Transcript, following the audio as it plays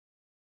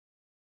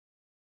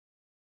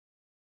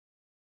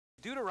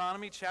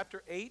Deuteronomy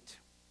chapter 8.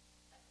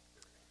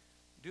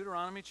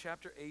 Deuteronomy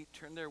chapter 8.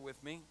 Turn there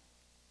with me.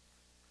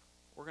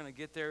 We're going to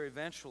get there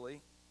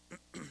eventually.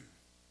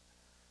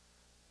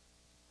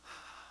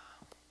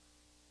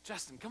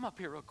 Justin, come up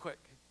here real quick.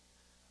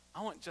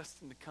 I want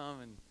Justin to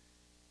come, and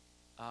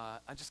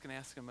I'm just going to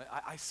ask him.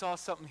 I saw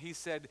something he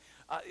said.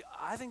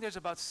 I think there's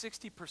about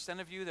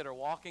 60% of you that are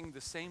walking the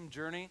same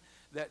journey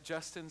that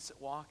Justin's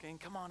walking.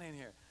 Come on in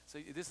here. So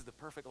this is the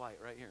perfect light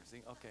right here.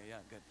 See? Okay, yeah,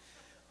 good.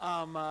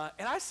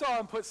 And I saw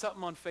him put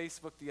something on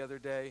Facebook the other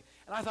day,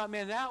 and I thought,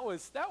 man, that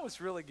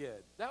was really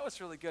good. That was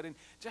really good. And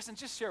Justin,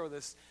 just share with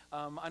us.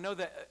 I know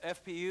that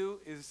FPU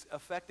is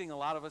affecting a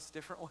lot of us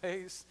different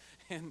ways,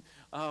 and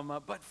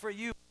but for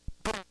you,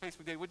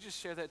 Facebook Day, would you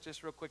just share that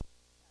just real quick?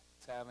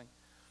 It's having.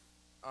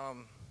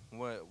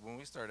 When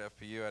we started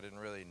FPU, I didn't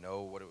really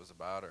know what it was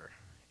about or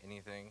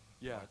anything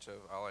much of.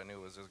 All I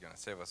knew was it was going to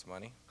save us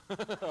money.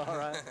 All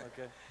right.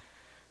 Okay.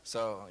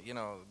 So,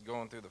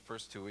 going through the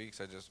first 2 weeks,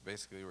 I just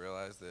basically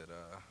realized that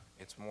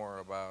it's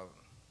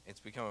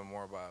becoming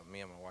more about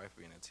me and my wife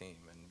being a team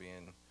and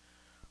being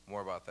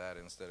more about that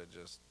instead of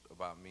just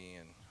about me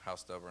and how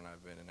stubborn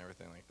I've been and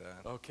everything like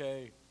that.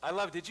 Okay. I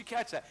love it. Did you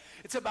catch that?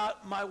 It's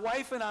about my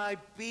wife and I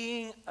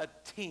being a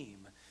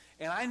team.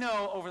 And I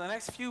know over the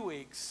next few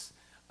weeks,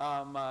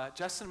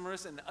 Justin,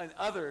 Marissa, and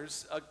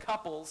others,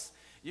 couples,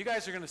 you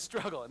guys are going to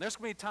struggle. And there's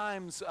going to be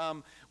times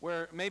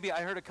where maybe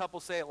I heard a couple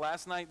say it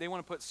last night, they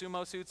want to put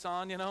sumo suits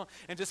on,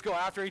 and just go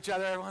after each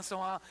other every once in a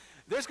while.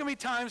 There's going to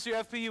be times through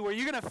FPU where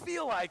you're going to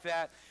feel like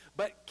that,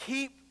 but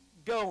keep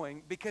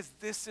going because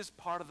this is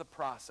part of the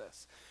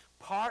process.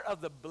 Part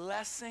of the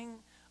blessing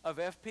of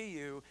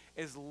FPU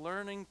is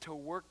learning to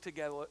work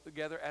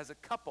together as a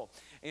couple.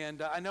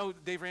 And I know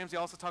Dave Ramsey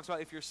also talks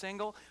about if you're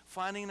single,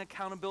 finding an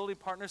accountability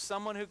partner,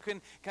 someone who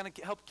can kind of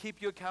help keep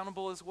you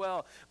accountable as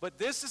well. But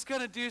this is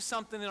going to do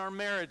something in our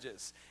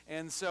marriages.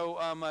 And so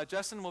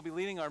Justin will be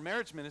leading our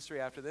marriage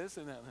ministry after this.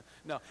 And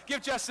no,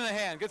 give Justin a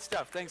hand. Good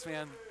stuff. Thanks,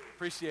 man.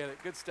 Appreciate it.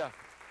 Good stuff.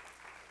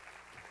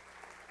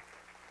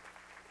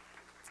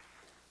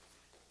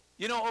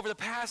 Over the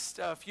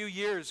past few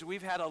years,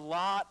 we've had a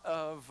lot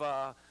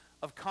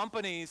of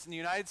companies in the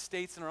United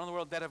States and around the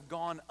world that have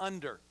gone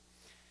under.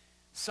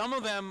 Some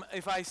of them,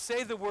 if I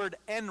say the word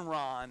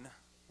Enron,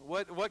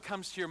 what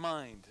comes to your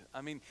mind?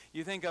 I mean,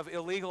 you think of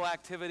illegal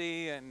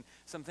activity and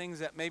some things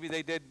that maybe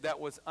they did that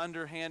was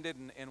underhanded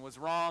and was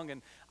wrong,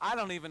 and I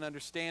don't even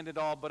understand it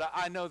all, but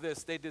I know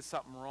this, they did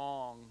something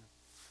wrong.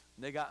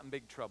 They got in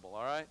big trouble,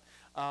 all right?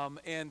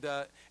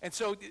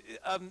 So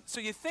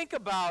you think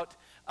about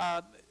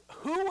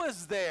who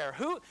was there?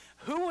 Who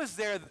was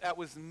there that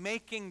was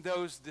making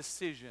those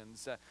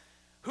decisions?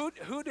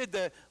 Who did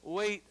the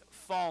weight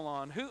fall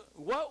on?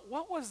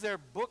 What was their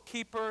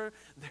bookkeeper,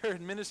 their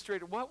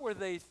administrator? What were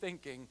they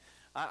thinking?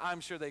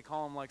 I'm sure they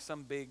call them like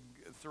some big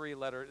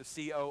three-letter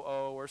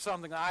COO or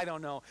something. I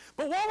don't know.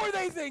 But what were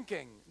they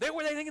thinking?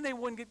 Were they thinking they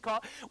wouldn't get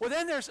caught? Well,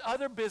 then there's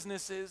other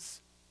businesses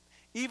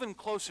even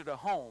closer to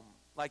home,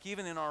 like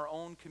even in our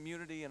own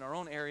community, in our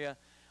own area,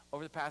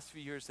 over the past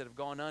few years that have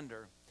gone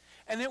under.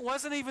 And it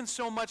wasn't even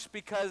so much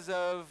because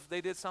they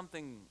did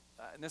something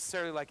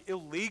necessarily like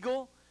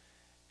illegal.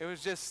 It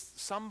was just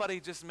somebody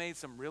just made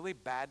some really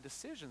bad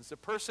decisions. The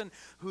person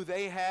who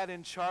they had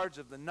in charge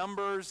of the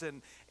numbers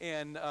and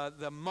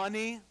the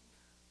money,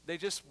 they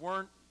just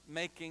weren't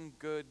making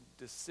good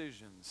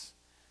decisions.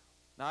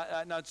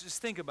 Now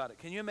just think about it.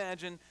 Can you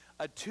imagine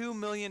a $2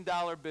 million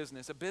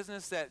business, a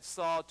business that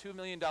saw $2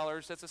 million,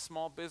 that's a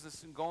small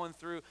business, and going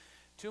through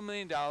 $2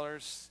 million,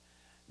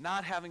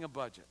 not having a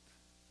budget,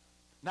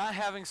 not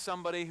having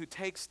somebody who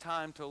takes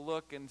time to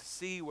look and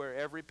see where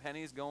every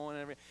penny is going.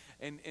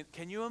 And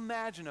can you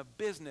imagine a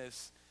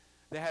business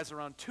that has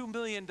around $2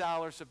 million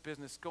of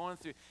business going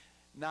through,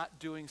 not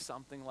doing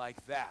something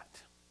like that?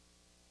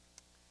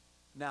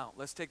 Now,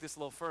 let's take this a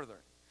little further.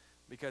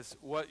 Because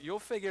what you'll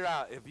figure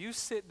out, if you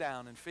sit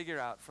down and figure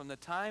out from the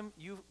time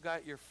you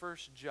got your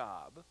first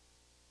job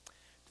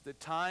to the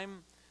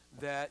time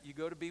that you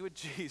go to be with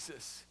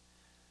Jesus,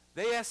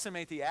 they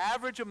estimate the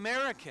average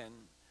American,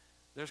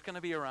 there's going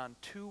to be around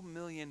 $2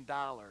 million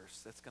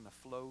that's going to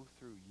flow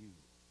through you.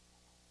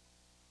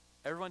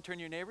 Everyone turn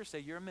to your neighbor, say,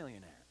 you're a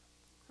millionaire.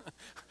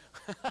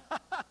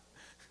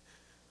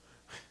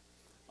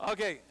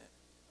 Okay,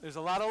 there's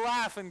a lot of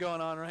laughing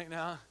going on right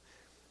now.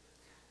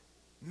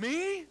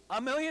 Me?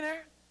 A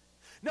millionaire?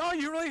 No,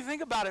 you really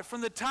think about it. From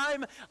the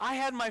time I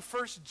had my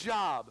first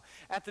job,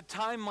 at the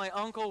time my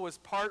uncle was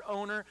part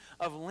owner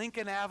of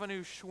Lincoln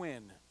Avenue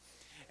Schwinn.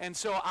 And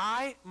so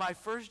my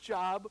first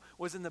job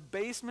was in the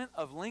basement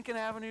of Lincoln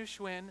Avenue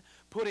Schwinn,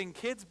 putting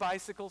kids'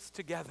 bicycles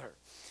together.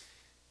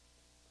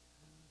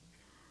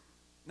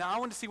 Now, I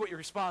want to see what your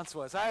response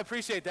was. I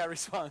appreciate that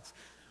response.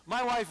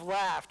 My wife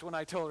laughed when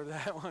I told her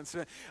that once.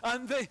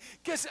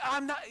 Because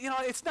I'm not,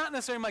 it's not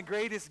necessarily my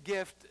greatest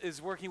gift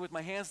is working with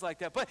my hands like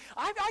that. But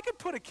I could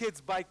put a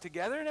kid's bike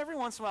together, and every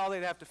once in a while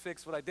they'd have to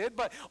fix what I did.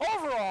 But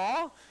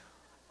overall,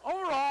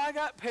 overall, I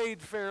got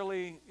paid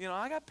fairly,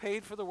 I got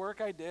paid for the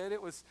work I did.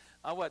 It was,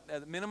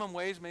 the minimum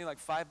wage, maybe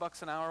like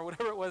 $5 an hour,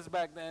 whatever it was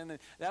back then. And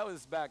that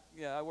was back,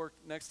 I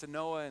worked next to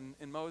Noah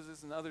and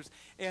Moses and others.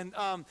 And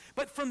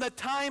but from the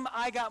time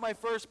I got my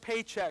first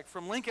paycheck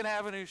from Lincoln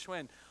Avenue,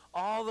 Schwinn,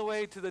 all the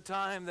way to the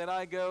time that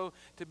I go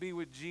to be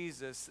with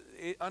Jesus,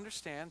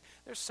 understand,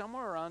 there's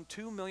somewhere around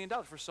 $2 million.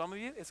 For some of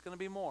you, it's going to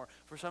be more.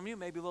 For some of you,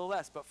 maybe a little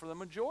less. But for the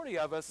majority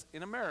of us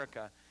in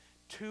America,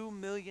 $2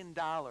 million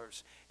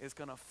is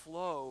going to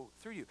flow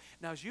through you.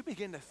 Now, as you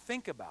begin to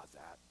think about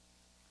that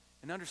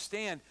and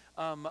understand,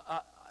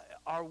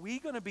 are we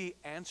going to be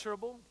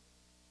answerable?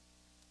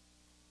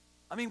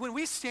 I mean, when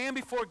we stand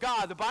before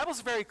God, the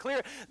Bible's very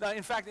clear.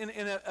 In fact,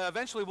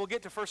 eventually we'll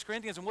get to 1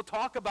 Corinthians and we'll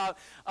talk about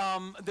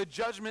the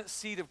judgment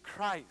seat of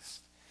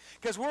Christ.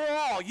 Because we're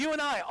all, you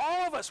and I,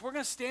 all of us, we're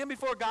going to stand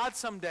before God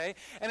someday.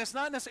 And it's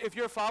not necessarily, if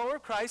you're a follower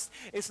of Christ,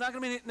 it's not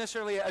going to be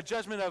necessarily a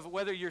judgment of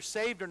whether you're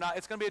saved or not.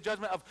 It's going to be a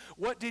judgment of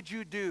what did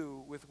you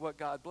do with what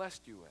God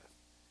blessed you with.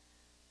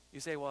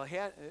 You say, well,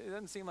 it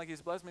doesn't seem like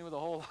he's blessed me with a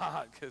whole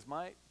lot because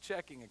my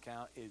checking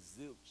account is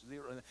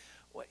zero.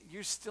 Well,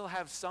 you still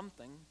have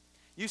something.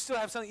 You still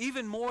have something,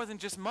 even more than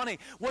just money.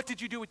 What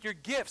did you do with your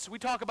gifts? We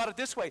talk about it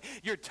this way.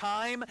 Your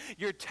time,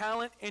 your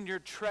talent, and your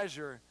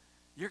treasure.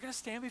 You're going to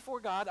stand before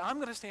God. I'm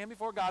going to stand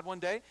before God one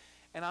day,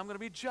 and I'm going to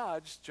be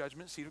judged.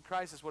 Judgment seat of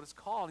Christ is what it's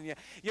called. And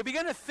you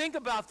begin to think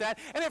about that,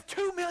 and if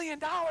 $2 million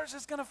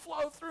is going to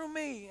flow through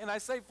me, and I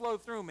say flow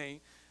through me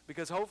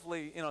because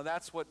hopefully,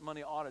 that's what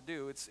money ought to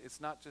do.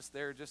 It's not just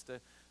there just to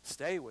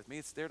stay with me.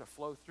 It's there to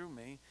flow through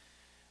me.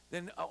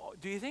 Then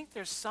do you think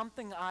there's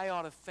something I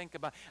ought to think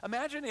about?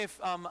 Imagine if,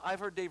 I've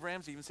heard Dave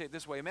Ramsey even say it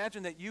this way.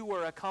 Imagine that you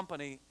were a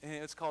company, and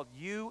it's called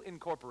You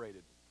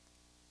Incorporated.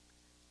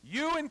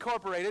 You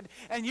Incorporated,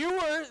 and you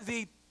were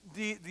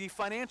the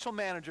financial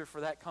manager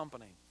for that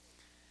company.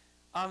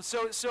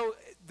 So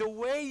the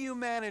way you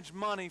manage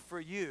money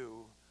for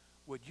you,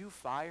 would you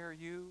fire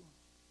you?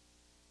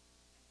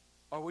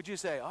 Or would you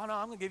say, oh no,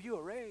 I'm going to give you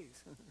a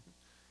raise?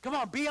 Come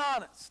on, be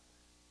honest.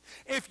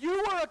 If you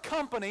were a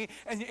company,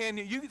 and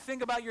you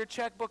think about your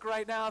checkbook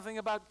right now, think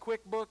about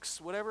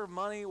QuickBooks, whatever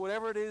money,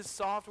 whatever it is,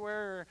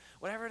 software, or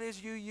whatever it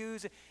is you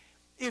use,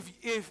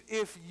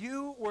 if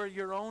you were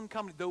your own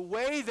company, the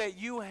way that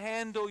you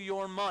handle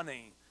your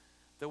money,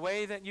 the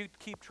way that you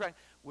keep track,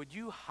 would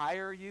you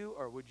hire you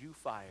or would you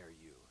fire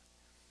you?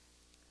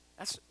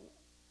 That's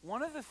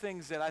one of the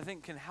things that I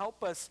think can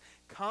help us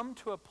come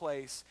to a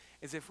place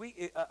is if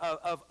we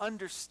of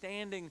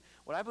understanding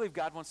what I believe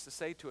God wants to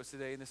say to us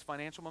today in this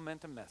financial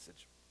momentum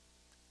message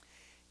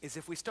is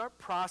if we start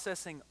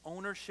processing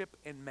ownership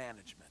and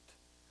management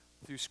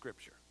through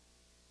Scripture.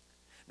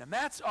 Now,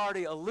 Matt's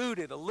already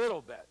alluded a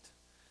little bit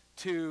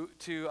to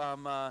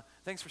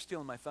thanks for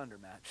stealing my thunder,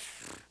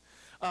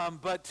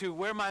 Matt, but to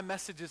where my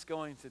message is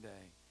going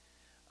today.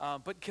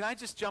 But can I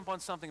just jump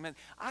on something? Man,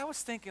 I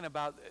was thinking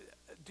about,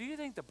 do you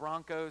think the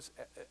Broncos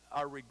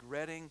are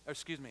regretting,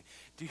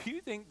 do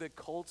you think the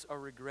Colts are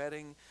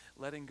regretting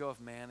letting go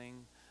of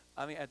Manning?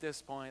 I mean, at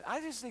this point,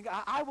 I just think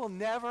I will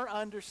never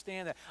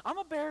understand that. I'm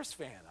a Bears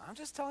fan. I'm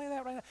just telling you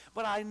that right now.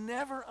 But I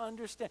never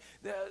understand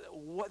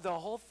the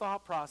whole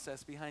thought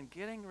process behind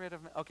getting rid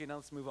of, okay, now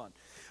let's move on.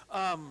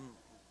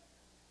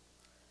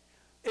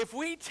 If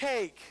we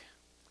take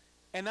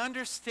and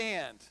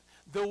understand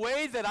the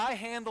way that I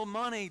handle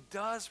money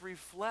does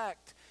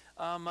reflect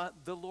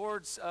the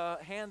Lord's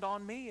hand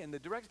on me and the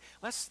direction.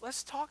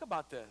 Let's talk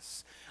about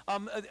this.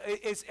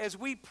 As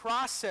we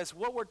process,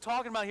 what we're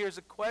talking about here is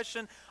a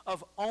question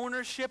of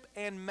ownership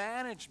and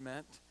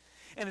management.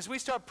 And as we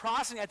start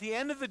processing, at the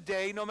end of the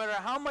day, no matter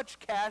how much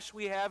cash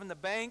we have in the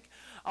bank,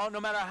 no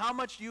matter how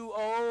much you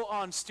owe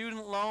on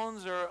student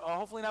loans, or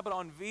hopefully not, but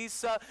on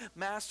Visa,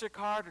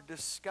 MasterCard, or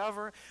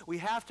Discover, we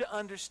have to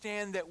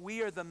understand that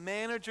we are the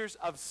managers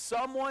of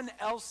someone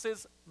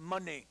else's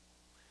money.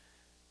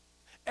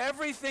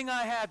 Everything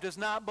I have does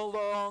not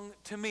belong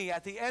to me.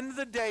 At the end of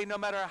the day, no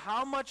matter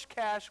how much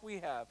cash we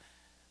have,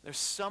 there's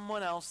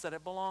someone else that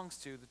it belongs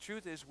to. The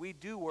truth is, we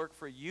do work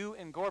for You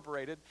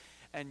Incorporated,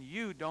 and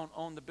you don't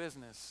own the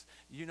business.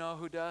 You know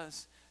who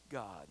does?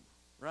 God,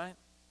 right?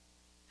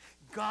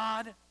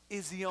 God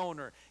is the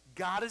owner.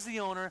 God is the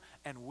owner,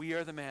 and we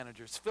are the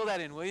managers. Fill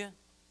that in, will you?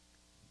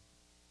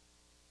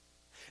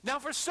 Now,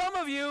 for some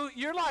of you,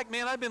 you're like,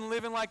 man, I've been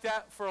living like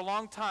that for a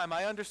long time.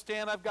 I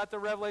understand. I've got the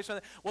revelation.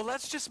 Well,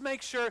 let's just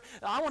make sure.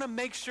 I want to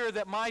make sure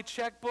that my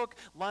checkbook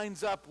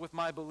lines up with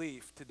my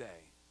belief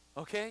today,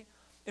 okay?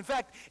 In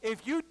fact,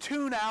 if you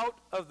tune out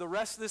of the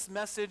rest of this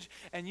message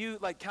and you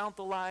like count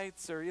the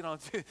lights or,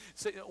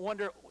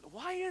 wonder,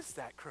 why is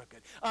that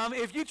crooked?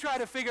 If you try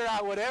to figure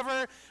out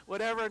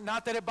whatever,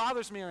 not that it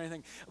bothers me or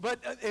anything, but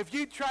if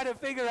you try to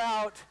figure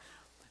out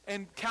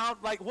and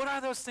count, like, what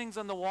are those things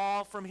on the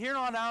wall? From here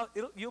on out,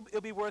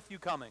 it'll be worth you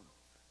coming,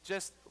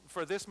 just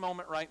for this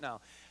moment right now.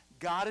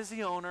 God is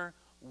the owner.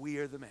 We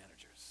are the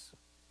managers.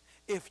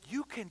 If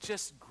you can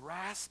just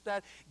grasp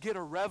that, get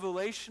a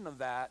revelation of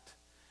that,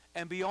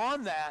 and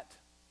beyond that,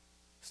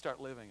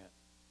 start living it.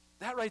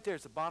 That right there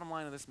is the bottom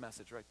line of this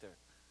message right there.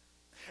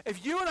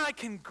 If you and I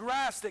can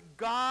grasp that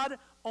God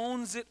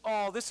owns it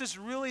all, this is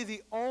really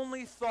the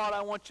only thought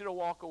I want you to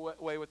walk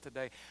away with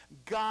today.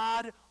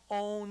 God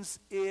owns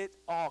it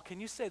all. Can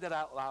you say that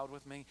out loud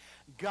with me?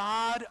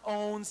 God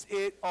owns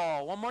it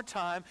all. One more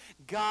time.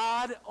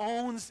 God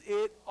owns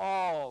it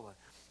all.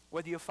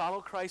 Whether you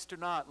follow Christ or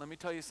not, let me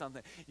tell you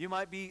something. You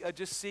might be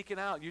just seeking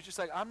out. You're just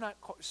like, I'm not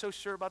so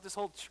sure about this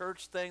whole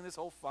church thing, this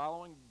whole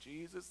following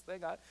Jesus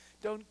thing. I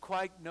don't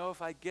quite know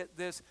if I get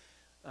this.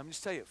 I'm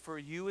just telling you, for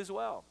you as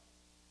well.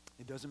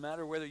 It doesn't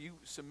matter whether you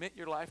submit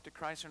your life to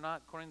Christ or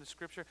not, according to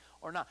Scripture,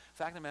 or not. The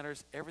fact of the matter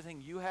is, everything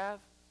you have,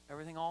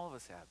 everything all of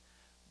us have,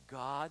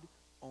 God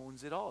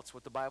owns it all. It's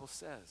what the Bible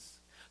says.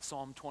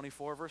 Psalm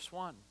 24, verse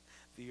 1.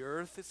 The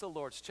earth is the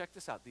Lord's. Check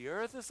this out. The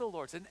earth is the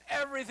Lord's and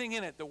everything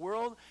in it, the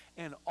world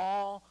and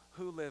all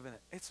who live in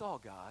it. It's all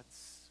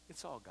God's.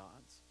 It's all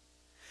God's.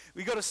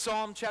 We go to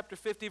Psalm chapter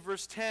 50,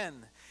 verse 10.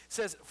 It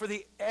says, for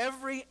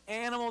every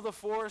animal of the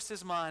forest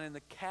is mine, and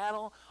the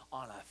cattle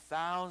on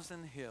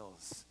 1,000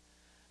 hills.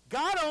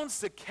 God owns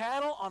the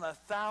cattle on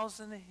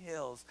 1,000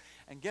 hills.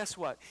 And guess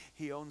what?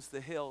 He owns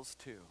the hills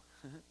too.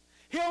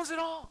 He owns it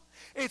all.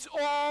 It's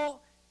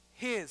all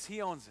his.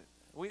 He owns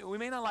it. We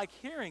may not like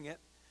hearing it.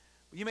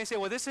 You may say,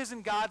 well, this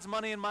isn't God's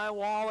money in my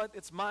wallet.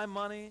 It's my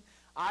money.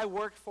 I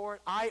worked for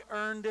it. I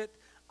earned it.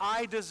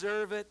 I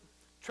deserve it.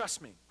 Trust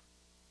me,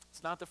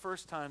 it's not the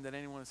first time that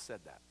anyone has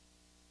said that.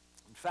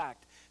 In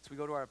fact, as we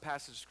go to our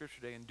passage of Scripture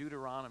today in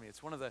Deuteronomy,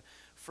 it's one of the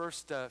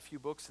first few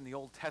books in the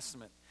Old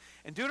Testament.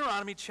 In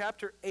Deuteronomy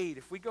chapter 8,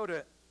 if we go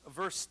to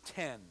verse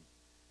 10.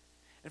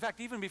 In fact,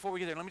 even before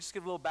we get there, let me just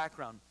give a little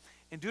background.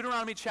 In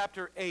Deuteronomy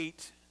chapter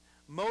 8,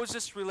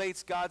 Moses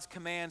relates God's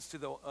commands to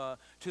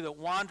the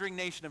wandering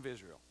nation of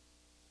Israel.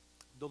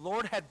 The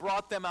Lord had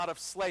brought them out of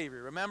slavery.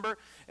 Remember,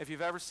 if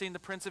you've ever seen The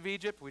Prince of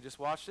Egypt, we just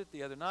watched it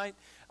the other night.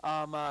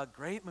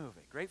 Great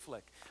movie, great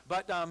flick.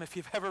 But if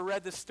you've ever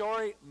read the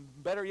story,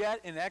 better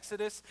yet, in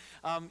Exodus,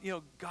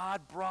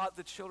 God brought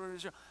the children of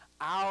Israel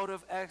out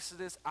of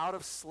Exodus, out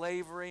of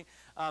slavery.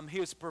 He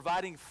was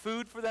providing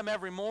food for them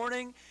every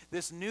morning.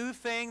 This new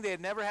thing they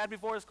had never had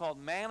before is called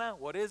manna.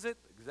 What is it?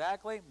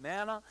 Exactly,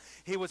 manna.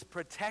 He was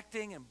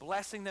protecting and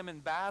blessing them in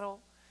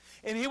battle.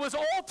 And he was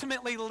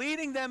ultimately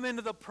leading them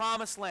into the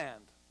promised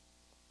land.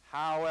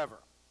 However,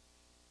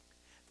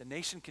 the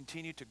nation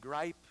continued to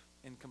gripe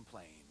and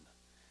complain.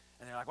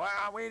 And they're like, well,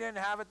 we didn't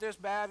have it this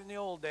bad in the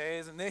old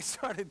days. And they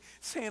started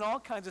saying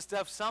all kinds of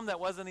stuff, some that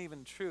wasn't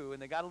even true.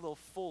 And they got a little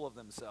full of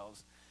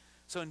themselves.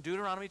 So in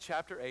Deuteronomy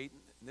chapter 8,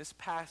 in this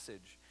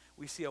passage,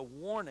 we see a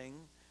warning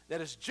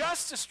that is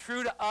just as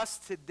true to us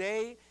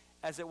today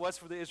as it was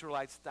for the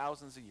Israelites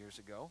thousands of years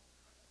ago.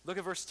 Look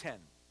at verse 10.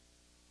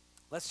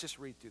 Let's just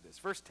read through this.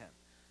 Verse 10.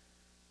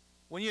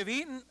 When you have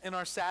eaten and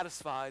are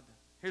satisfied,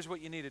 here's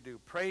what you need to do.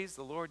 Praise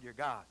the Lord your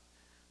God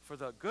for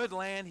the good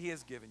land he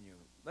has given you.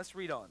 Let's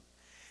read on.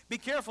 Be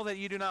careful that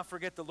you do not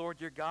forget the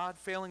Lord your God,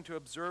 failing to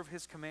observe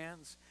his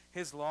commands,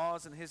 his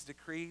laws, and his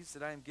decrees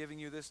that I am giving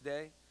you this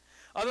day.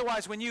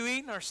 Otherwise, when you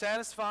eat and are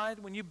satisfied,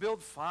 when you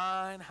build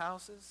fine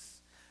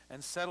houses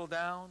and settle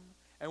down,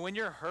 and when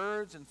your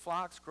herds and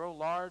flocks grow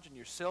large and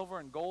your silver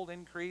and gold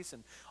increase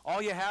and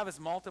all you have is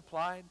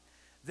multiplied,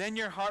 then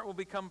your heart will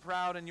become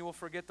proud and you will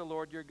forget the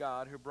Lord your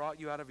God who brought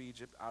you out of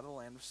Egypt, out of the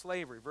land of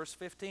slavery. Verse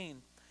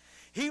 15,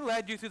 he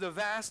led you through the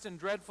vast and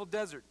dreadful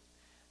desert,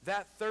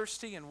 that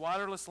thirsty and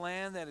waterless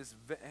land that is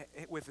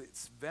with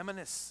its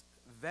venomous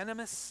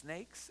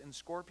snakes and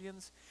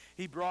scorpions.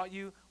 He brought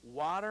you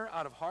water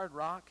out of hard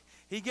rock.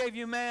 He gave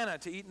you manna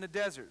to eat in the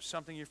desert,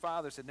 something your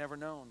fathers had never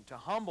known, to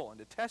humble and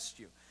to test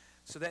you,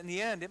 so that in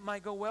the end it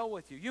might go well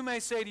with you. You may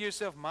say to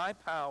yourself, my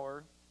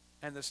power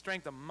and the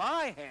strength of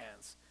my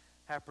hands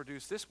have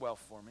produced this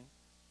wealth for me.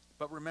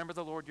 But remember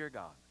the Lord your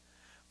God,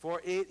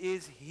 for it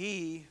is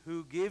he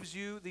who gives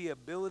you the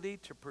ability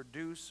to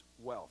produce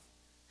wealth,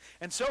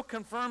 and so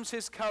confirms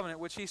his covenant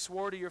which he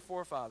swore to your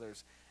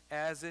forefathers,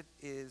 as it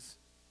is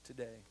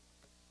today.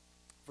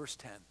 Verse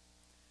 10.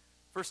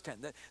 Verse 10.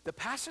 The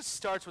passage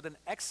starts with an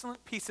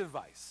excellent piece of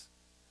advice.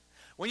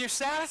 When you're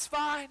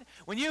satisfied,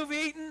 when you've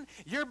eaten,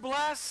 you're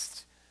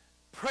blessed,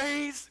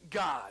 praise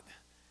God.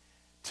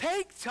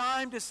 Take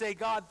time to say,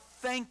 God,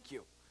 thank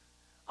you.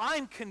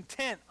 I'm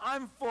content.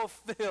 I'm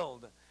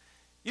fulfilled.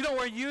 You know,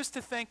 we're used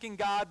to thanking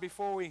God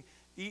before we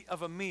eat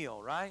of a meal,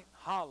 right?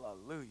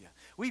 Hallelujah.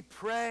 We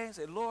pray and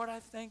say, Lord, I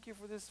thank you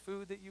for this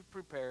food that you've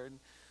prepared.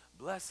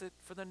 Bless it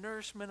for the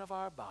nourishment of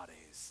our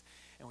bodies.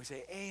 And we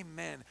say,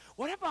 amen.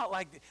 What about,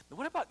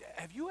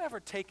 have you ever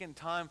taken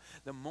time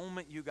the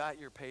moment you got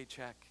your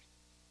paycheck?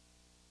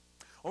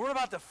 Or what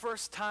about the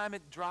first time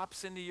it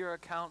drops into your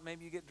account?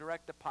 Maybe you get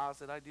direct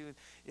deposit. I do.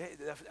 Yeah,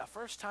 the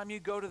first time you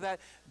go to that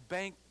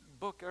bank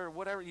book or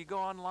whatever, you go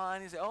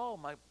online, you say, oh,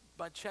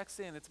 my check's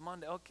in. It's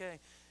Monday. Okay.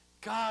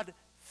 God,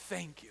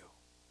 thank you.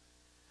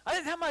 I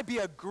think that might be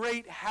a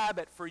great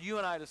habit for you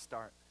and I to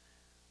start.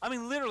 I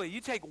mean, literally,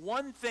 you take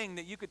one thing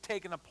that you could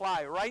take and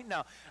apply right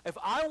now. If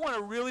I want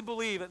to really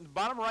believe in the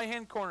bottom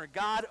right-hand corner,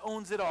 God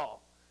owns it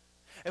all.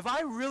 if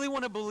I really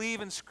want to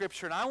believe in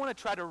Scripture and I want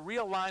to try to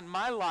realign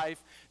my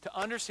life to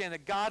understand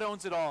that God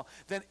owns it all,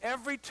 then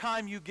every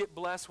time you get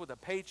blessed with a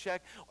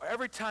paycheck or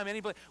every time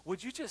anybody,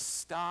 would you just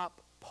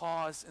stop,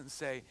 pause, and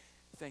say,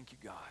 thank you,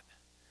 God.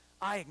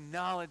 I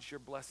acknowledge your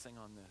blessing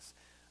on this.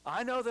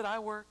 I know that I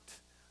worked.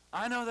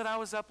 I know that I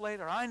was up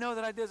late, or I know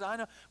that I did. I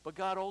know. But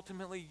God,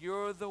 ultimately,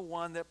 you're the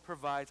one that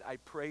provides. I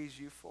praise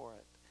you for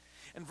it.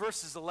 In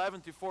verses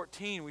 11 through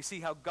 14, we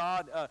see how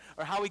God,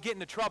 or how we get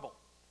into trouble.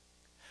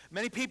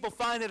 Many people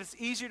find that it's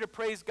easier to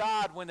praise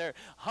God when they're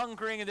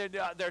hungering and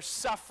they're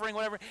suffering,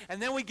 whatever.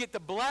 And then we get the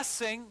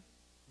blessing.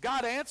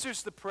 God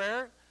answers the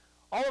prayer.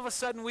 All of a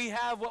sudden we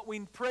have what we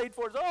prayed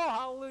for. Oh,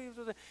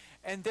 hallelujah.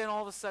 And then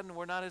all of a sudden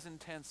we're not as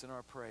intense in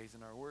our praise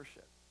and our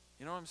worship.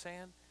 You know what I'm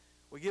saying?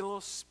 We get a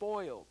little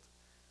spoiled.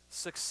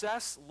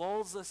 Success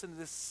lulls us into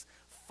this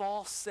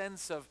false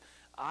sense of,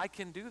 I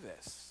can do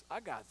this. I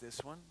got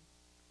this one.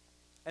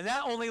 And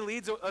that only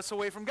leads us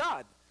away from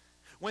God.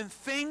 When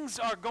things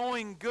are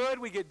going good,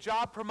 we get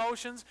job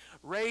promotions,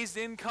 raised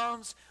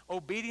incomes,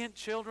 obedient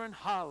children,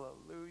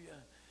 hallelujah.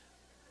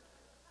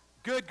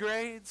 Good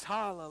grades,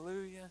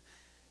 hallelujah.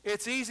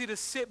 It's easy to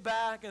sit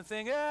back and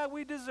think,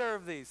 we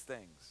deserve these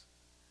things.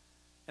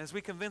 As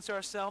we convince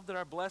ourselves that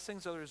our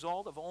blessings are the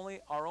result of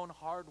only our own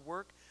hard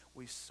work,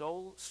 we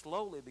so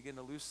slowly begin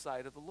to lose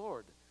sight of the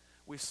Lord.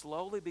 We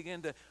slowly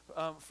begin to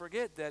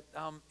forget that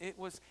it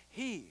was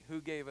He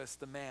who gave us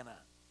the manna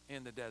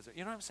in the desert.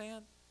 You know what I'm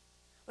saying?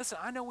 Listen,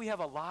 I know we have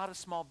a lot of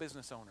small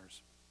business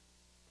owners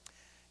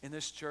in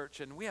this church,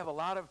 and we have a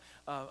lot of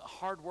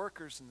hard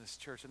workers in this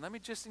church. And let me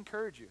just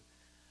encourage you.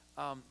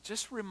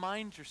 Just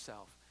remind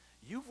yourself,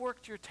 you've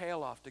worked your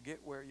tail off to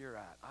get where you're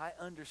at. I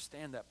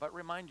understand that, but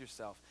remind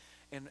yourself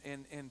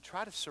and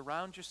try to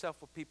surround yourself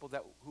with people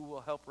who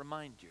will help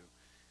remind you.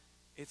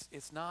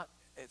 It's not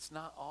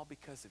all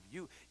because of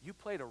you. You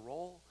played a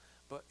role,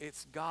 but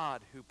it's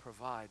God who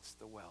provides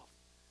the wealth.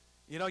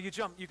 You know, you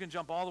can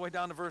jump all the way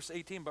down to verse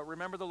 18, but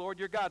remember the Lord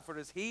your God, for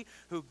it is He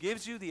who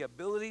gives you the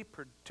ability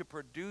to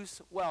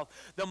produce wealth.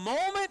 The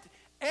moment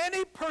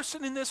any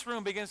person in this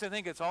room begins to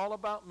think it's all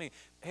about me,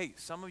 hey,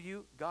 some of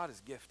you, God is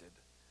gifted.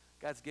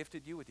 God's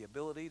gifted you with the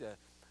ability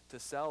to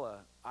sell an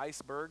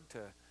iceberg to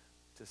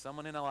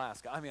someone in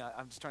Alaska. I mean,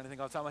 I'm just trying to think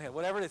off the top of my head.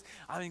 Whatever it is.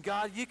 I mean,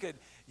 God, you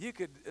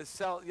could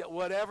sell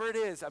whatever it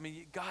is. I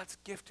mean, God's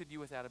gifted you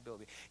with that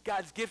ability.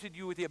 God's gifted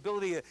you with the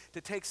ability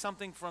to take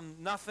something from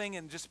nothing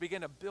and just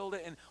begin to build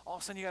it, and all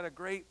of a sudden you got a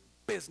great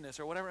business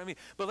or whatever. I mean,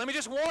 but let me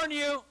just warn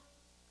you,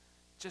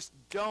 just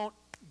don't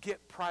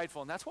get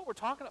prideful. And that's what we're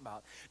talking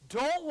about.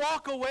 Don't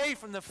walk away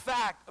from the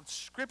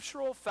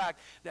scriptural fact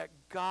that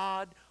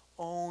God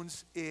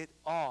owns it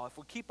all. If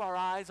we keep our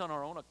eyes on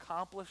our own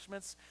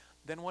accomplishments,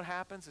 then what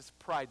happens is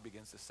pride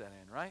begins to set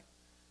in, right?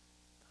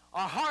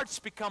 Our hearts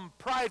become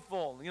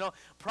prideful. You know,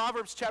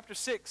 Proverbs chapter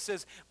 6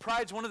 says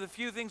pride's one of the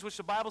few things which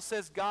the Bible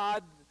says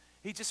God,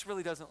 He just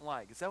really doesn't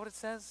like. Is that what it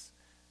says?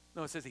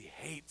 No, it says He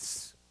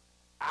hates,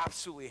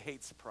 absolutely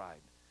hates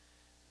pride.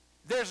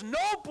 There's no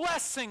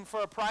blessing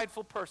for a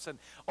prideful person.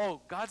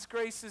 Oh, God's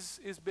grace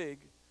is big,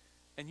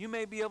 and you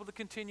may be able to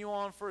continue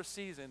on for a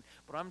season,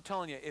 but I'm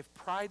telling you, if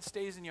pride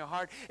stays in your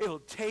heart, it'll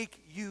take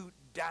you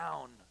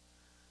down.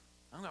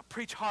 I'm going to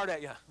preach hard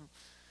at you.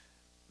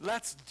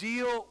 Let's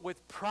deal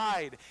with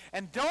pride.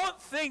 And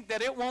don't think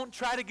that it won't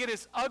try to get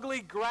its ugly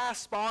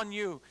grasp on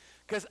you,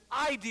 because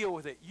I deal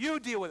with it.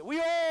 You deal with it. We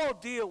all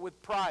deal with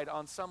pride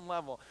on some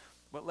level.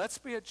 But let's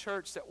be a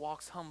church that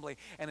walks humbly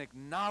and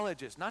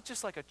acknowledges, not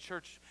just like a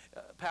church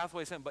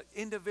pathway, but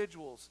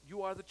individuals.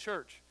 You are the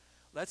church.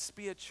 Let's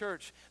be a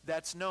church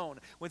that's known.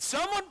 When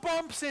someone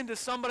bumps into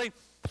somebody,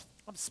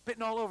 I'm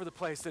spitting all over the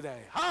place today.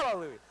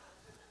 Hallelujah.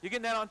 You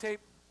getting that on tape?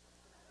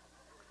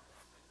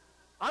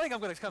 I think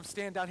I'm going to come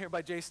stand down here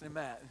by Jason and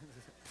Matt.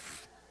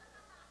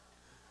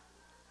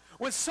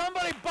 When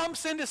somebody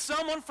bumps into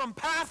someone from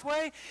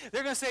Pathway,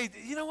 they're going to say,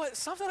 you know what,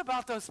 something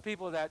about those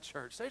people at that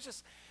church.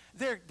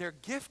 They're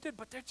gifted,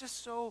 but they're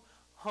just so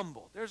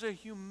humble. There's a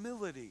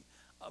humility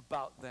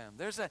about them.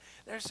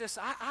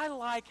 I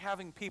like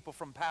having people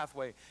from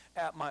Pathway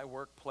at my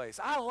workplace.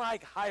 I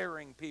like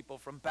hiring people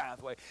from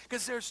Pathway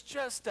because there's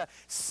just a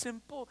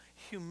simple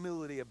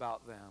humility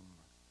about them.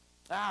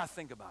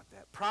 Think about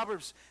that.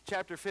 Proverbs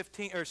chapter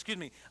 15,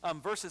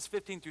 verses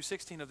 15 through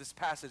 16 of this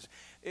passage,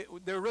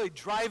 they're really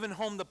driving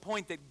home the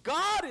point that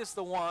God is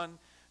the one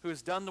who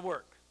has done the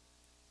work.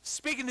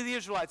 Speaking to the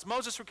Israelites,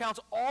 Moses recounts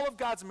all of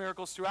God's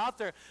miracles throughout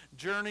their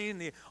journey, and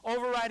the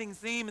overriding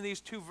theme in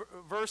these two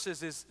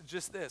verses is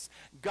just this.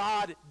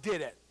 God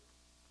did it.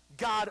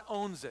 God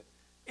owns it.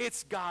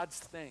 It's God's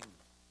thing.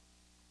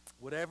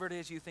 Whatever it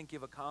is you think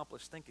you've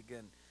accomplished, think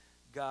again.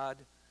 God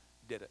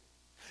did it.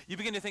 You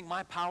begin to think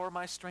my power,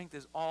 my strength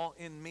is all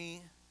in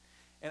me,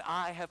 and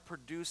I have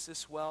produced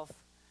this wealth.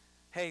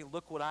 Hey,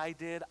 look what I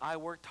did. I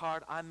worked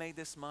hard. I made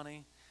this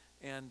money.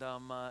 And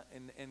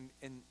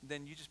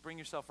then you just bring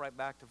yourself right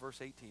back to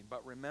verse 18.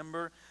 But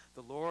remember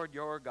the Lord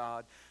your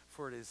God,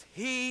 for it is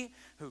He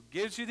who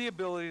gives you the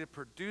ability to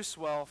produce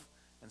wealth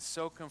and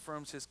so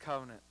confirms His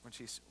covenant, which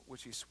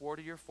he swore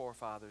to your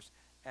forefathers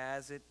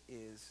as it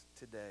is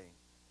today.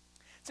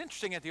 It's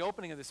interesting at the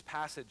opening of this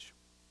passage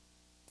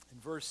in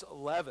verse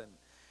 11.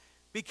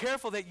 Be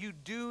careful that you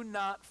do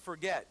not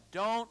forget.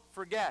 Don't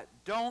forget.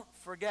 Don't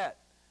forget.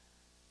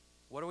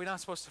 What are we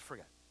not supposed to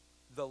forget?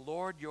 The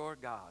Lord your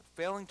God,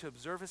 failing to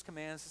observe his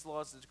commands, his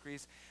laws, his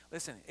decrees.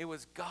 Listen, it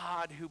was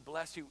God who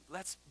blessed you.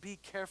 Let's be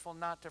careful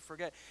not to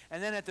forget.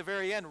 And then at the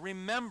very end,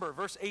 remember,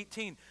 verse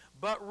 18,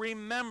 but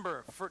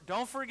remember,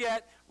 don't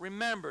forget,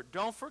 remember.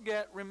 Don't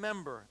forget,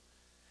 remember.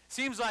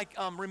 Seems like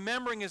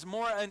remembering is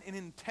more an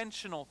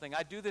intentional thing.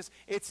 I do this,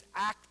 it's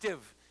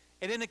active.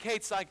 It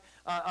indicates like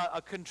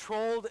a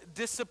controlled,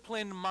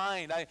 disciplined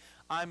mind.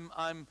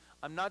 I'm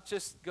not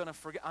just going to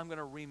forget, I'm going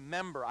to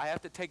remember. I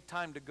have to take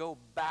time to go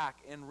back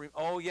and,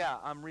 oh yeah,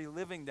 I'm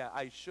reliving that.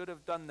 I should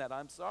have done that.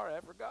 I'm sorry, I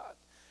forgot.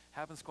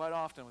 Happens quite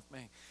often with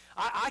me.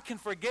 I can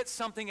forget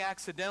something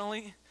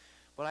accidentally,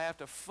 but I have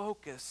to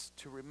focus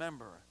to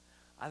remember.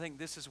 I think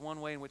this is one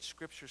way in which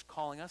Scripture is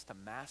calling us to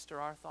master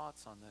our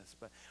thoughts on this.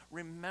 But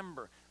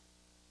remember,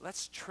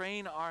 let's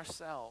train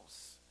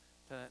ourselves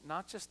to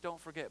not just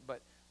don't forget,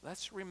 but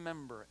let's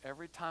remember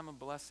every time a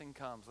blessing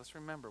comes, let's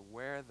remember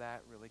where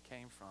that really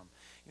came from.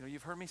 You know,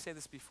 you've heard me say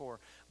this before,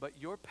 but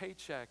your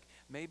paycheck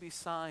may be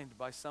signed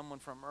by someone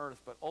from earth,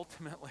 but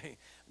ultimately,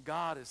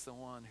 God is the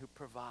one who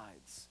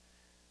provides.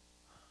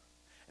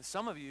 And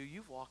some of you,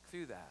 you've walked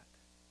through that.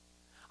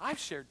 I've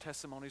shared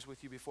testimonies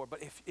with you before,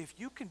 but if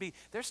you can be,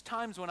 there's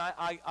times when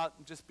I'm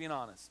just being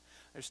honest,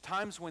 there's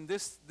times when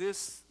this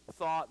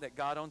thought that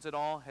God owns it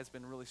all has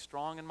been really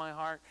strong in my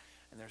heart,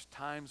 and there's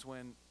times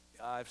when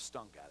I've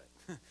stunk at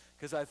it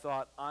because I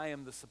thought, I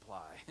am the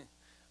supply.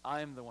 I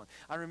am the one.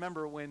 I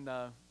remember when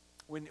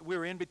we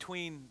were in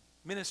between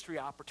ministry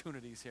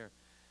opportunities here.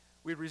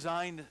 We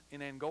resigned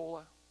in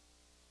Angola,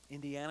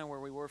 Indiana, where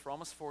we were for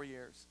almost 4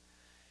 years.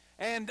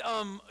 And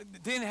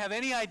didn't have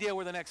any idea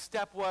where the next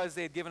step was.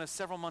 They had given us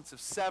several months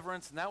of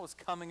severance, and that was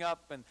coming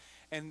up.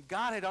 And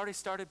God had already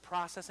started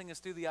processing us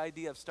through the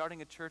idea of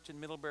starting a church in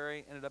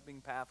Middlebury, ended up being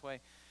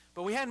Pathway.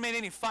 But we hadn't made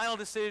any final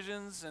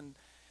decisions. And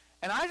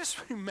I just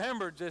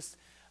remember just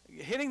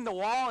hitting the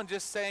wall and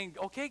just saying,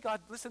 okay, God,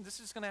 listen, this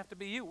is going to have to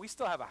be you. We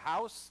still have a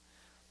house.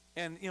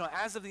 And, you know,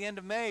 as of the end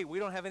of May, we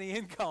don't have any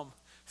income.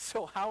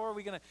 So how are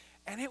we going to?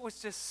 And it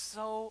was just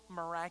so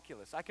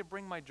miraculous. I could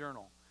bring my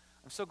journal.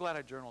 I'm so glad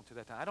I journaled to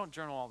that time. I don't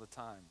journal all the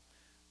time,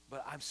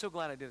 but I'm so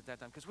glad I did it that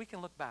time because we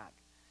can look back.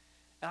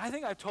 And I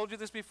think I've told you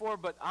this before,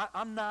 but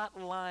I'm not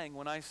lying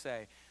when I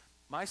say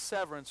my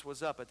severance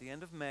was up at the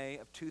end of May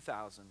of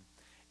 2000.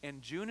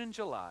 In June and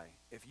July,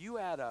 if you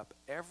add up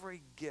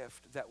every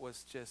gift that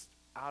was just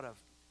out of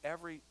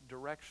every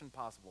direction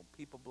possible,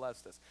 people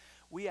blessed us.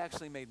 We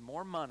actually made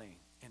more money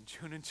in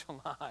June and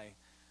July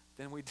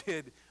than we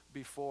did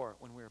before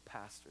when we were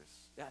pastors.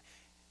 Yeah.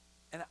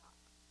 And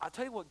I'll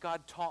tell you what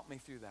God taught me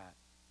through that.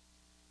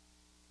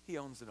 He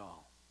owns it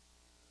all.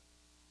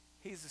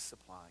 He's the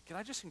supply. Can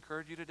I just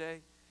encourage you today?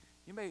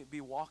 You may be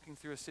walking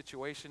through a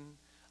situation.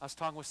 I was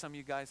talking with some of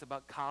you guys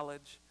about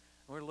college.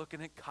 And we're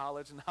looking at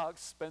college and how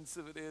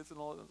expensive it is and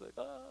all. I was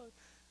like,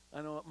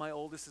 I know my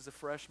oldest is a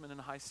freshman in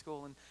high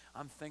school, and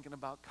I'm thinking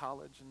about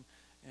college,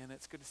 and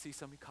it's good to see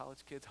some of you college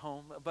kids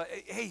home. But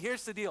hey,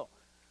 here's the deal.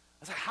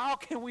 I was like, how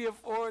can we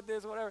afford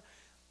this, whatever?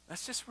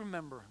 Let's just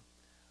remember.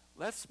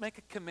 Let's make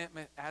a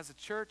commitment as a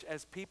church,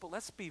 as people.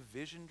 Let's be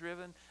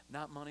vision-driven,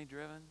 not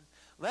money-driven.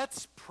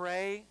 Let's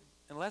pray,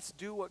 and let's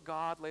do what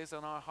God lays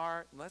on our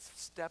heart, and let's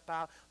step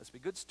out. Let's be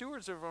good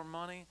stewards of our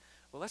money.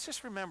 Well, let's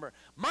just remember,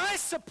 my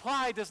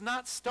supply does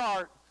not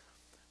start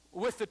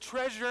with the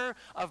treasurer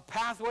of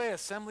Pathway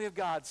Assembly of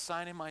God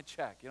signing my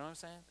check. You know what I'm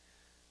saying?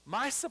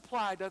 My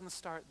supply doesn't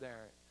start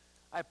there.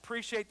 I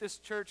appreciate this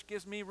church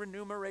gives me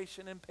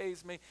remuneration and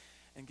pays me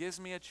and gives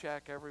me a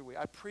check every week.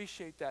 I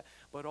appreciate that.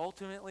 But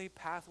ultimately,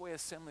 Pathway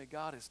Assembly of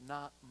God is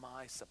not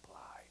my supply.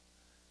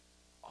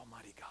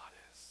 Almighty God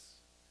is.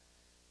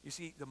 You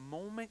see, the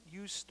moment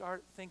you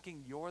start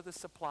thinking you're the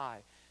supply,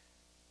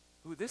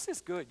 ooh, this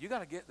is good. You got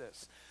to get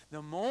this.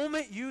 The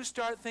moment you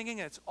start thinking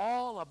it's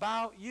all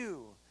about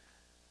you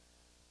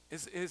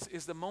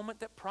is the moment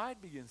that pride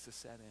begins to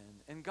set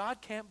in. And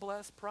God can't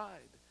bless pride.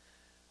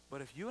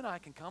 But if you and I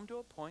can come to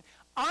a point,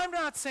 I'm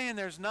not saying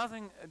there's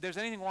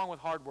anything wrong with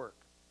hard work.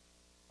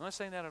 I'm not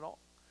saying that at all.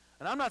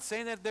 And I'm not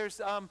saying that there's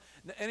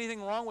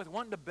anything wrong with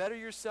wanting to better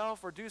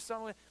yourself or do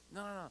something.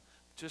 No.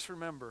 Just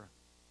remember,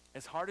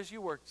 as hard as you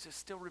work, just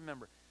still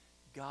remember,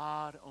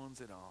 God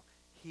owns it all.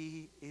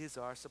 He is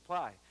our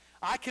supply.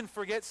 I can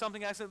forget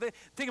something accidentally.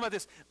 Think about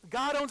this.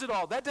 God owns it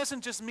all. That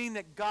doesn't just mean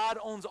that God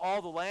owns all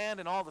the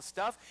land and all the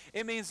stuff.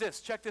 It means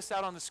this. Check this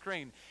out on the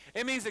screen.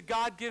 It means that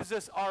God gives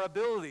us our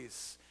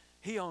abilities.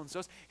 He owns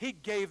those. He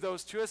gave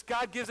those to us.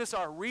 God gives us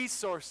our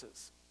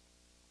resources.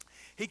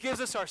 He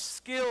gives us our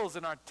skills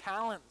and our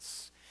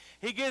talents.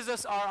 He gives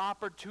us our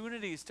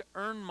opportunities to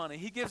earn money.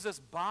 He gives us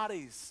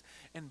bodies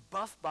and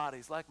buff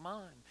bodies like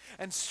mine,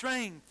 and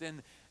strength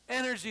and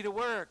energy to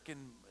work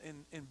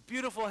and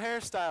beautiful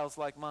hairstyles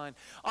like mine.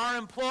 Our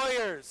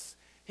employers,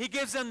 he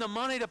gives them the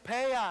money to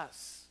pay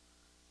us.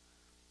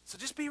 So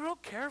just be real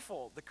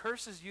careful. The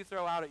curses you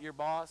throw out at your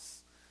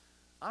boss,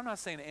 I'm not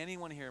saying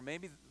anyone here,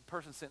 maybe the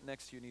person sitting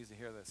next to you needs to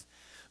hear this.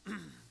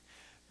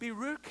 Be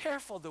real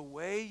careful the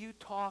way you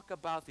talk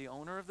about the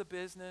owner of the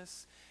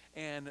business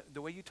and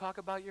the way you talk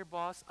about your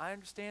boss. I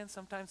understand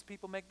sometimes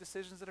people make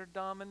decisions that are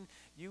dumb and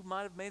you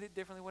might have made it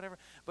differently, whatever.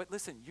 But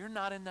listen, you're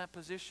not in that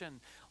position.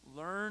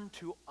 Learn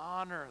to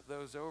honor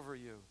those over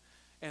you.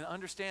 And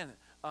understand,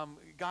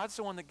 God's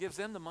the one that gives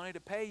them the money to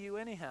pay you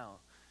anyhow.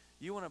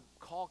 You want to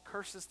call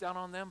curses down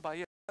on them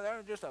by,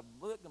 they're just a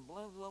blah,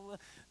 blah, blah, blah.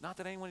 Not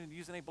that anyone would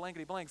use any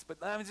blankety blanks, but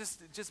I mean,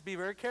 just be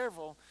very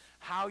careful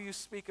how you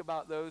speak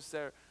about those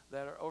that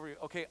are over you.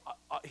 Okay,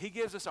 he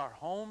gives us our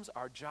homes,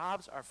 our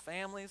jobs, our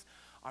families,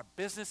 our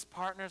business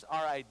partners,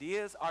 our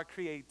ideas, our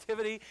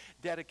creativity,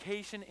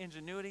 dedication,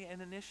 ingenuity,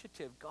 and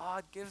initiative.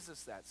 God gives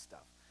us that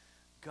stuff.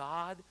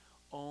 God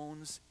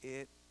owns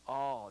it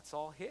all. It's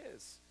all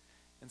his.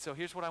 And so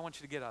here's what I want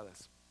you to get out of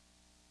this.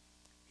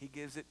 He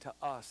gives it to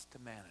us to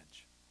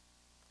manage.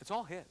 It's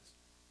all his.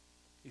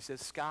 He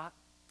says, Scott,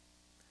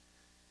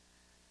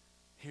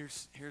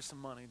 here's some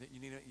money that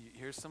you need.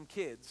 Here's some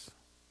kids.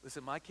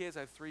 Listen, my kids,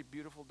 I have 3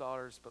 beautiful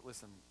daughters, but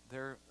listen,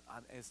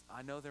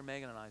 I know they're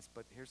Meganized,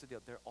 but here's the deal.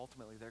 They're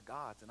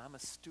God's, and I'm a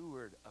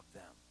steward of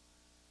them.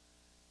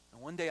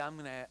 And one day I'm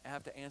going to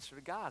have to answer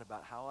to God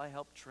about how I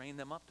helped train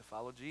them up to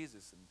follow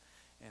Jesus.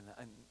 And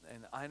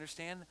I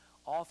understand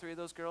all 3 of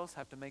those girls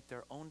have to make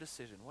their own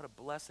decision. What a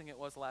blessing it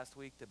was last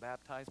week to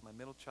baptize my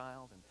middle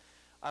child. And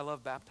I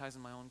love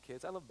baptizing my own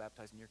kids. I love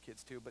baptizing your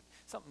kids too, but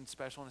something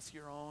special when it's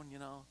your own,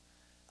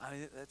 I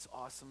mean, that's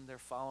awesome. They're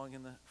following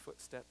in the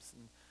footsteps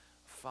and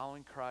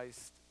following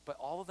Christ. But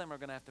all of them are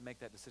going to have to make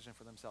that decision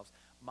for themselves.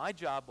 My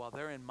job while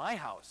they're in my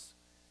house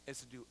is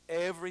to do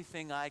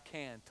everything I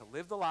can to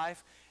live the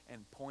life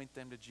and point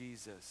them to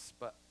Jesus.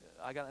 But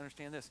I got to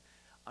understand this.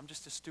 I'm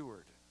just a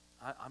steward.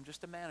 I'm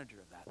just a manager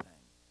of that thing.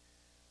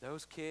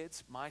 Those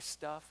kids, my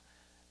stuff.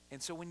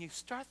 And so when you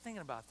start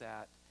thinking about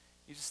that,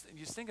 you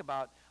just think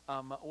about,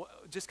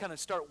 just kind of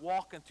start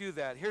walking through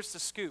that. Here's the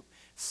scoop.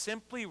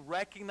 Simply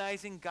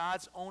recognizing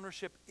God's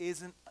ownership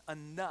isn't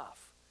enough.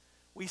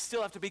 We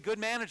still have to be good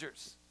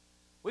managers.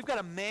 We've got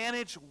to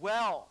manage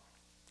well.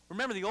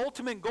 Remember, the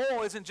ultimate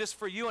goal isn't just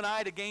for you and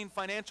I to gain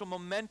financial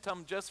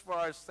momentum just for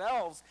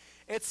ourselves.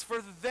 It's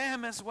for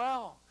them as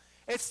well.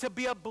 It's to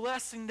be a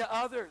blessing to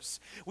others.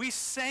 We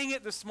sang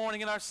it this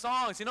morning in our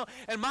songs,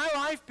 and my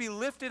life be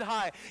lifted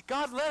high.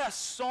 God, let a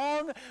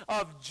song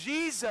of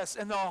Jesus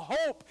and the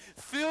hope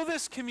fill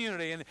this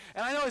community. And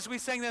I know as we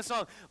sang that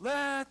song,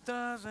 let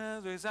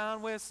the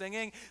resound with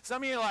singing.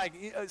 Some of you are like,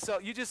 so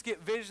you just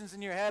get visions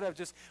in your head of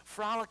just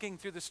frolicking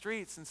through the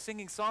streets and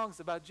singing songs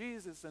about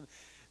Jesus. And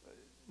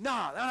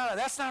no,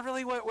 that's not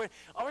really what we're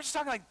just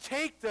talking like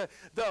take the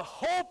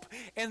hope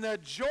and the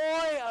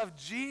joy of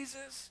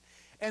Jesus.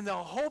 And the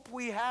hope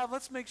we have,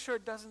 let's make sure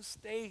it doesn't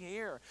stay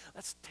here.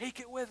 Let's take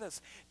it with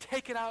us.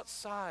 Take it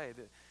outside.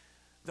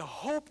 The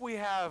hope we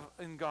have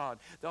in God,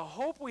 the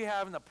hope we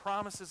have in the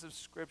promises of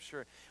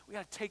Scripture, we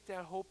got to take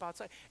that hope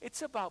outside.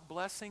 It's about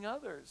blessing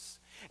others.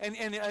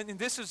 And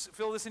this is,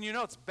 fill this in your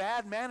notes,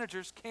 bad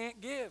managers can't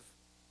give.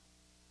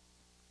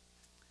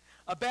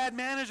 A bad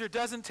manager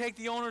doesn't take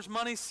the owner's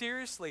money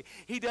seriously.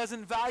 He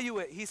doesn't value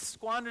it. He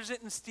squanders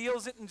it and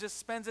steals it and just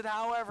spends it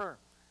however.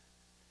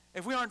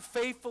 If we aren't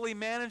faithfully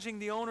managing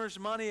the owner's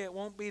money, it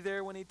won't be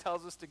there when he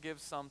tells us to give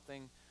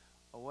something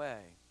away.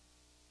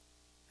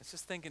 Let's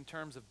just think in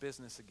terms of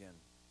business again.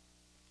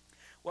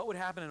 What would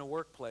happen in a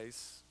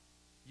workplace,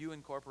 you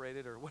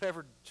incorporated or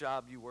whatever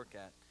job you work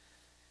at,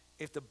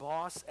 if the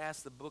boss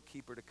asked the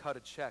bookkeeper to cut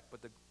a check,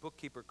 but the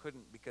bookkeeper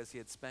couldn't because he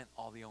had spent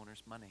all the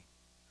owner's money?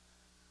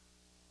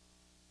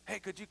 Hey,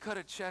 could you cut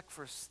a check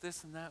for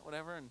this and that,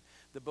 whatever? And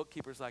the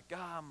bookkeeper's like,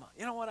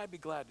 you know what, I'd be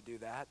glad to do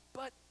that,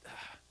 but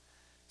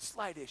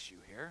slight issue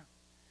here.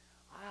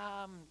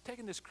 I'm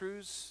taking this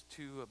cruise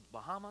to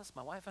Bahamas,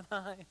 my wife and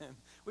I, and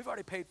we've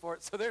already paid for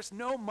it, so there's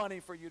no money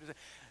for you to say.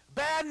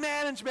 Bad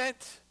management.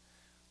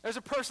 There's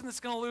a person that's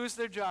going to lose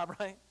their job,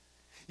 right?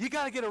 You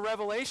got to get a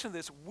revelation of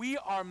this. We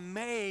are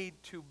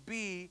made to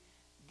be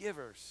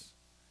givers.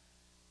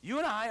 You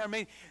and I are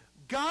made.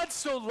 God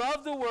so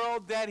loved the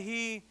world that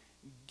he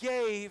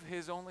gave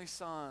his only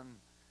son,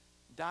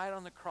 died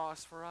on the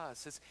cross for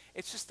us.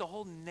 It's just the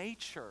whole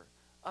nature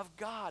of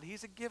God.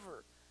 He's a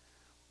giver.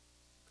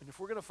 And if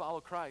we're going to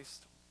follow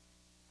Christ,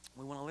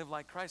 we want to live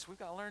like Christ, we've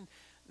got to learn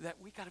that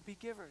we got to be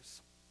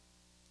givers.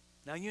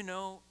 Now,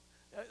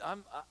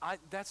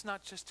 that's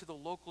not just to the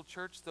local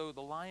church, though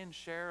the lion's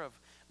share of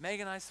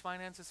Meganized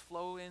finances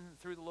flow in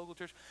through the local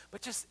church,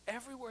 but just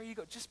everywhere you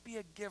go, just be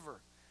a giver.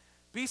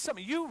 Be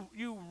something.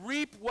 You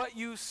reap what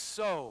you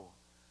sow.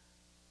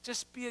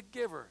 Just be a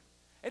giver.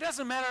 It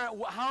doesn't matter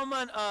how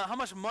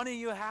much money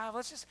you have.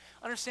 Let's just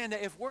understand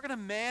that if we're going to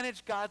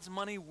manage God's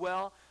money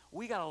well,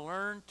 we got to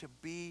learn to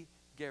be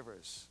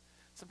givers.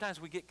 Sometimes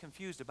we get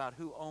confused about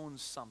who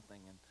owns something,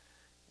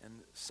 and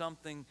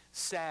something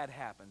sad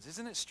happens.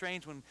 Isn't it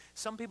strange when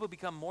some people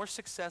become more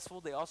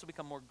successful, they also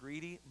become more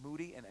greedy,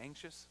 moody, and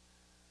anxious?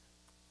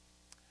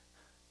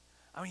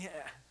 I mean,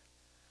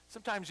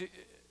 sometimes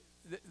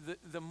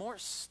the more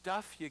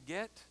stuff you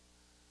get,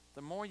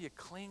 the more you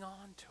cling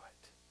on to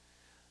it.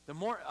 The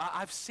more,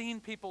 I've seen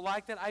people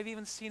like that. I've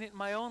even seen it in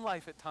my own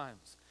life at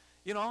times.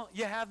 You know,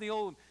 you have the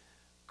old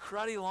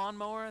cruddy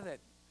lawnmower that,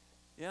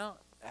 you know,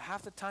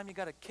 half the time you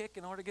got to kick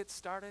in order to get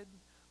started,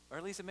 or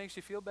at least it makes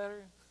you feel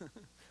better.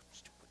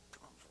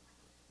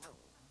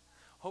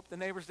 Hope the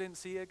neighbors didn't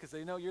see it because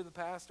they know you're the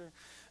pastor.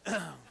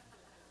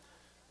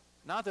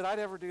 Not that I'd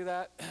ever do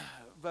that,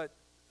 but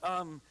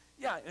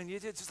yeah, and you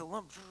did just a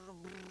lump.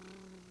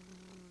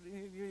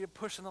 You're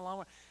pushing the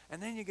lawnmower,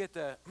 and then you get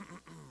the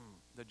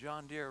the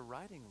John Deere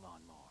riding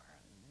lawnmower,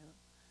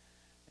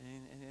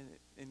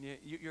 and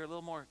you're a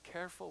little more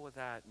careful with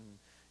that, and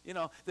you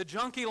know the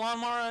junky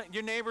lawnmower,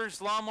 your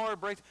neighbor's lawnmower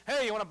breaks.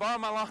 Hey, you want to borrow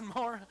my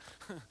lawnmower?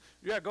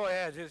 Yeah, go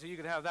ahead. You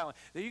can have that one.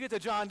 Then you get the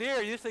John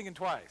Deere, you're thinking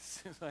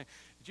twice. It's like,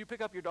 did you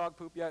pick up your dog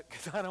poop yet?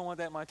 Because I don't want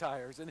that in my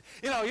tires. And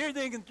you know, you're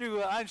thinking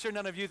through. I'm sure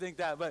none of you think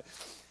that, but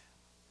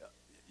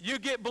you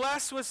get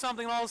blessed with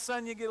something, and all of a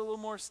sudden you get a little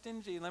more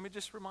stingy. Let me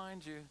just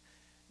remind you,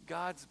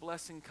 God's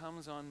blessing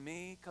comes on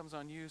me, comes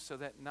on you,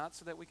 not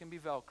so that we can be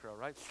Velcro,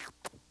 right?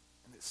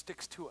 And it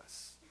sticks to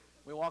us.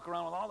 We walk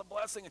around with all the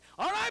blessing.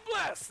 Aren't I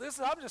blessed?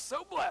 I'm just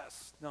so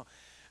blessed. No,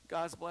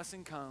 God's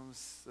blessing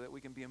comes so that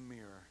we can be a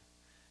mirror.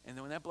 And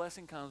then when that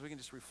blessing comes, we can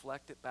just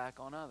reflect it back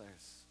on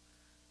others.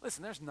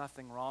 Listen, there's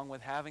nothing wrong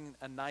with having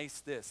a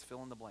nice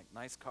fill in the blank,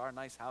 nice car,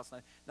 nice house,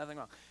 nothing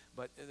wrong.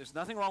 But there's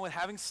nothing wrong with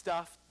having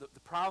stuff. The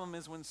problem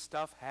is when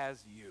stuff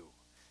has you.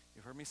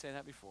 You've heard me say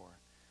that before.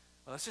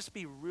 Well, let's just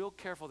be real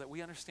careful that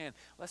we understand.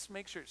 Let's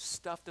make sure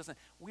stuff doesn't.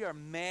 We are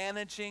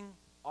managing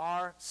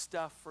our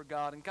stuff for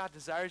God, and God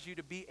desires you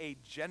to be a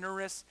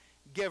generous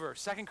giver.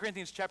 2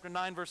 Corinthians chapter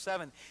 9, verse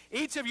 7.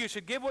 Each of you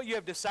should give what you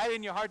have decided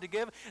in your heart to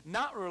give,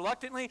 not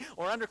reluctantly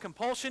or under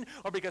compulsion,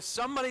 or because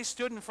somebody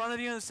stood in front of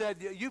you and said,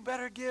 you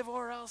better give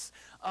or else.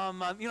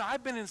 You know,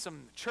 I've been in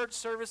some church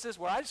services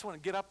where I just want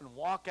to get up and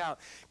walk out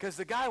because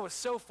the guy was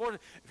so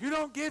fortunate. If you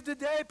don't give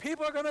today,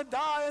 people are going to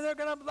die and they're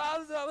going to blah,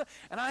 blah, blah.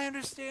 And I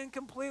understand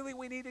completely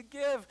we need to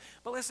give.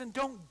 But listen,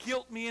 don't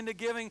guilt me into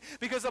giving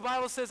because the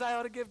Bible says I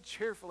ought to give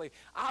cheerfully.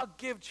 I'll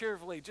give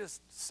cheerfully.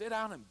 Just sit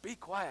down and be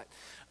quiet.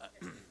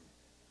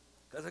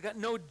 Because I got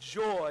no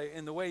joy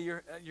in the way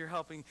you're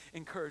helping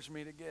encourage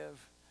me to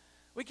give.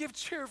 We give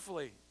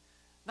cheerfully,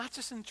 not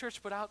just in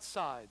church, but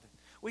outside.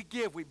 We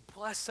give, we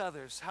bless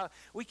others.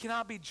 We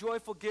cannot be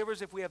joyful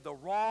givers if we have the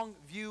wrong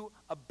view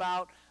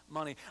about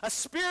money. A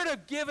spirit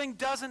of giving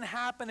doesn't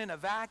happen in a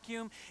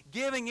vacuum.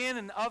 Giving in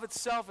and of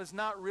itself is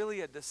not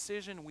really a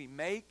decision we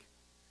make.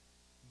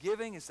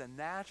 Giving is a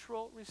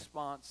natural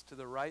response to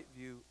the right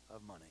view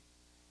of money.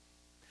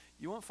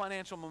 You want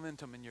financial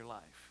momentum in your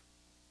life.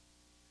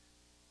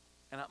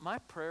 And my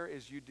prayer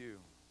is you do.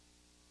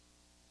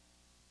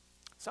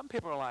 Some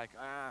people are like,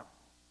 I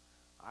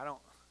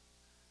don't.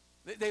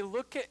 They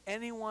look at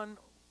anyone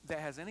that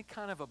has any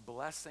kind of a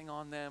blessing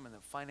on them and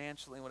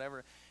financially and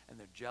whatever, and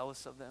they're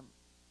jealous of them.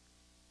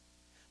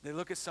 They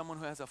look at someone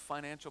who has a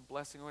financial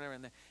blessing or whatever,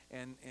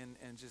 and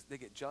just they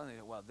get jealous. And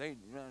they go, well, you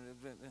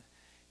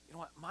know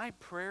what? My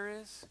prayer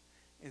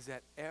is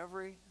that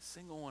every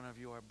single one of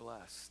you are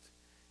blessed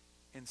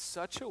in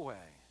such a way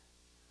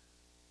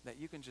that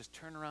you can just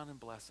turn around and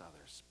bless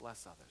others,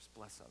 bless others,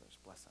 bless others,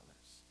 bless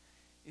others.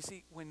 You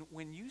see,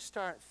 when you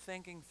start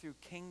thinking through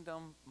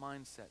kingdom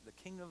mindset, the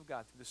kingdom of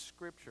God, through the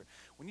Scripture,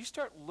 when you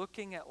start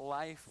looking at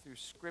life through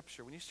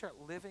Scripture, when you start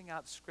living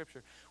out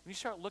Scripture, when you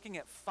start looking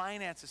at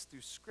finances through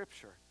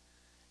Scripture,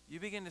 you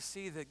begin to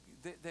see that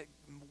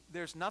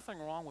there's nothing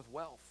wrong with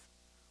wealth.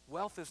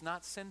 Wealth is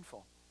not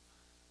sinful.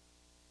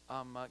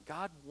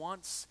 God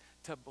wants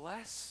to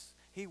bless.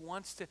 He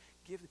wants to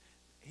give.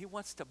 He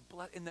wants to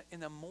bless.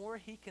 And the more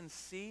he can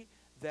see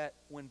that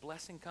when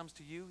blessing comes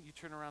to you, you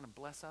turn around and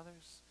bless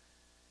others,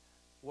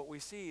 what we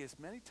see is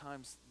many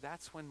times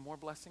that's when more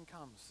blessing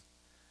comes.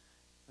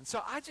 And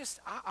so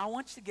I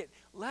want you to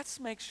let's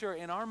make sure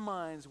in our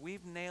minds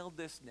we've nailed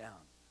this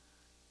down.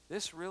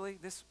 This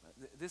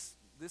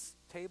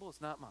table is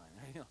not mine.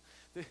 You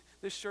know,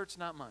 this shirt's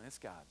not mine, it's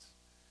God's.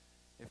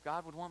 If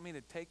God would want me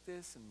to take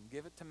this and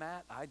give it to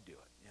Matt, I'd do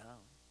it, you know.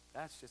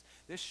 That's just,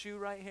 this shoe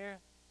right here,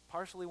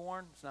 partially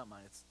worn, it's not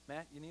mine. It's,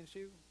 Matt, you need a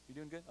shoe? You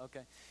doing good?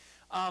 Okay.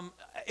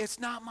 It's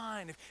not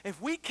mine.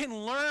 If we can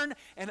learn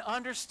and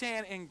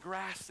understand and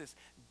grasp this,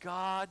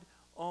 God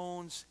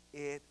owns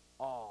it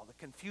all. The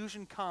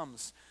confusion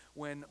comes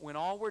when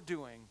all we're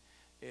doing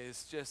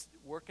is just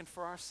working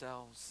for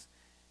ourselves.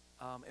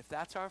 If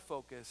that's our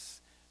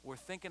focus, we're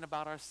thinking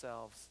about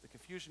ourselves, the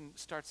confusion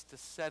starts to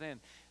set in.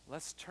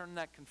 Let's turn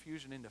that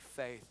confusion into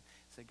faith.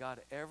 Say,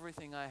 God,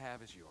 everything I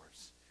have is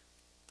yours.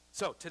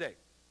 So today,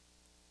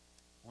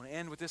 I want to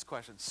end with this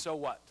question. So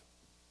what?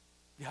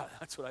 Yeah,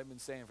 that's what I've been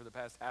saying for the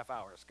past half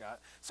hour, Scott.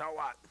 So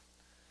what?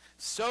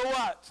 So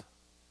what?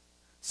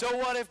 So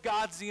what if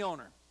God's the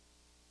owner?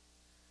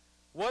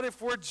 What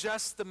if we're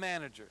just the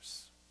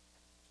managers?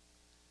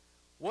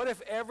 What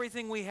if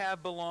everything we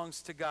have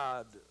belongs to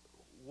God?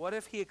 What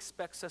if he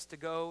expects us to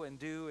go and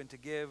do and to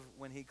give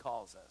when he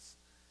calls us?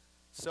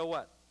 So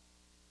what?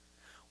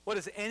 What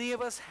does any of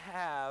this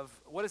have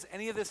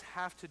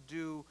to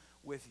do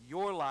with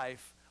your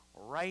life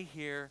right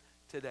here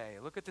today.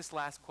 Look at this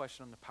last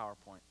question on the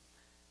PowerPoint.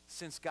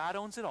 Since God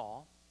owns it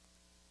all,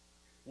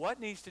 what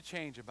needs to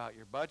change about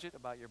your budget,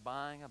 about your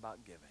buying,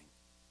 about giving?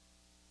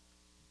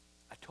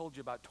 I told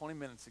you about 20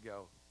 minutes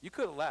ago. You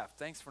could have left.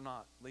 Thanks for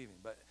not leaving.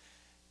 But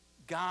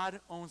God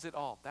owns it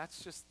all.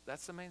 That's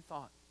the main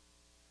thought.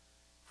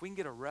 If we can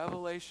get a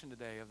revelation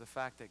today of the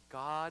fact that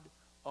God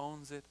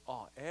owns it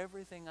all.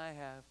 Everything I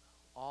have,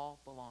 all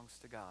belongs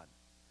to God.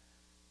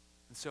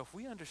 And so if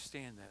we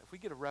understand that, if we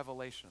get a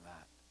revelation of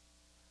that,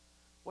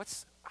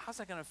 how's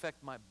that going to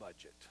affect my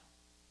budget?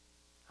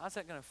 How's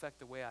that going to affect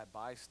the way I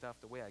buy stuff,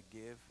 the way I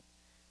give?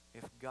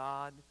 If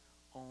God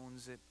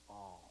owns it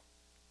all.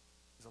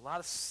 There's a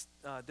lot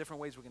of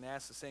different ways we can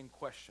ask the same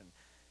question.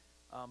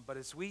 But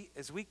as we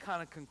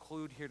kind of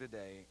conclude here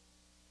today,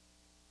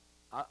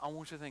 I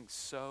want you to think,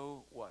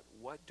 so what?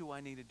 What do I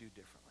need to do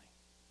differently?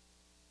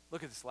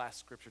 Look at this last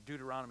scripture,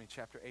 Deuteronomy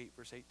chapter 8,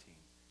 verse 18.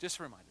 Just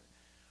a reminder.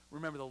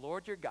 Remember the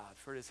Lord your God,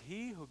 for it is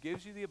he who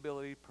gives you the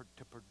ability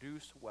to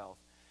produce wealth,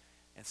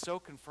 and so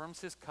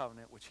confirms his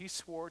covenant, which he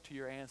swore to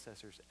your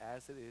ancestors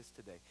as it is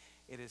today.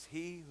 It is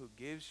he who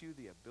gives you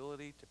the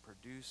ability to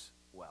produce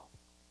wealth.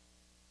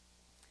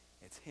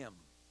 It's him.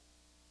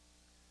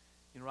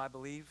 You know what I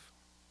believe?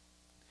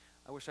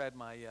 I wish I had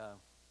my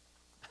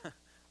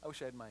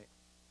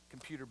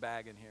computer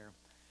bag in here.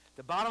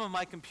 The bottom of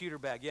my computer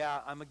bag,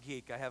 yeah, I'm a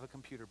geek. I have a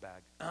computer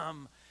bag.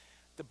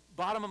 The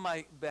bottom of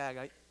my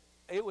bag,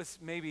 it was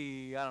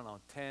maybe,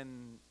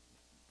 10,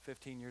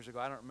 15 years ago.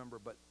 I don't remember,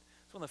 but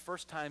it's one of the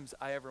first times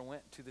I ever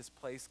went to this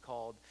place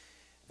called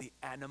the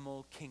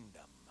Animal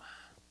Kingdom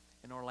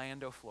in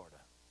Orlando,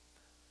 Florida.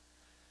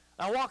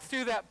 I walked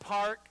through that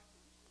park,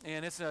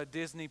 and it's a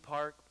Disney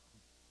park,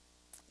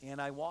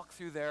 and I walked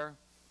through there,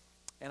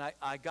 and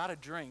I got a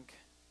drink,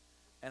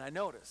 and I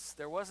noticed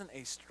there wasn't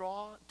a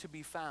straw to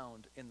be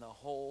found in the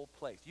whole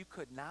place. You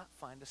could not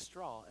find a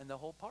straw in the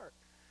whole park.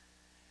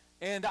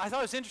 And I thought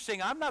it was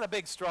interesting. I'm not a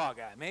big straw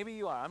guy. Maybe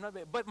you are. I'm not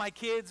big, but my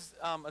kids,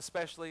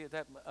 especially at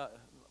that,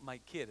 my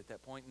kid at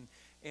that point,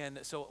 and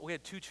so we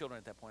had 2 children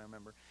at that point, I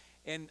remember.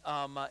 And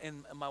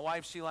my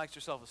wife, she likes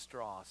herself a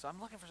straw. So I'm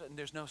looking for something.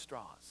 There's no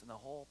straws in the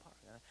whole park.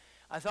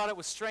 I thought it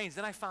was strange.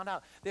 Then I found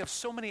out they have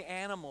so many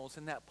animals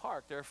in that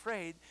park. They're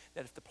afraid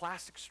that if the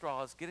plastic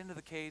straws get into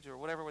the cage or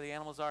whatever where the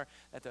animals are,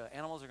 that the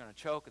animals are going to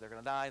choke, or they're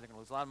going to die, they're going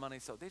to lose a lot of money.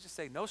 So they just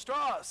say, no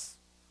straws.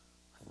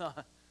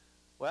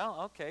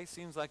 Well, okay,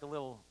 seems like a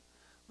little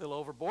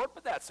overboard,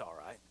 but that's all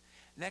right.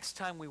 Next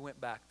time we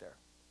went back there,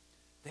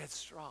 they had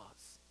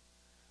straws.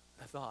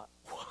 I thought,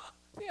 what?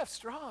 They have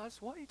straws?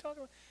 What are you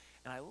talking about?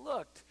 And I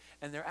looked,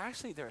 and they're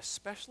a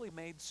specially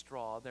made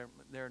straw.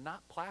 They're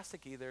not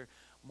plasticky. They're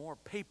more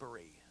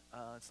papery.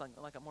 It's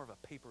like a more of a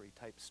papery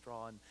type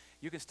straw, and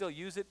you can still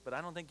use it, but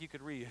I don't think you could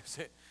reuse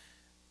it.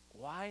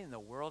 Why in the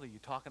world are you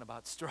talking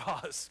about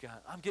straws? God,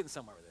 I'm getting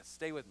somewhere with this.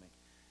 Stay with me.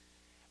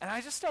 And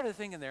I just started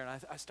thinking there,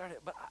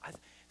 and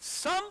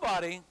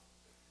somebody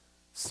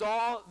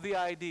saw the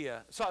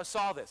idea,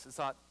 saw this, and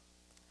thought,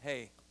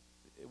 hey,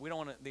 we don't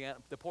want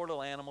the poor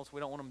little animals, we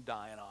don't want them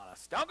dying on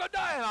us. Don't go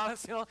dying on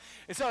us,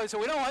 And so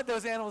we don't want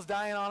those animals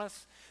dying on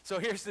us. So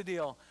here's the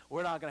deal.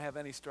 We're not going to have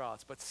any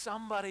straws. But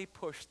somebody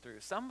pushed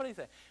through. Somebody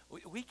said,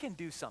 we can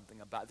do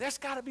something about it. There's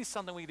got to be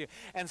something we can do.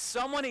 And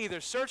someone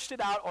either searched it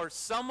out, or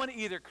someone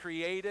either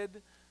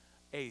created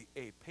a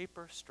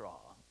paper straw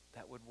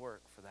that would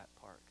work for that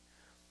park.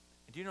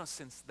 And you know,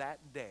 since that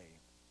day,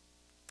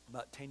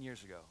 about 10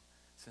 years ago,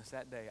 since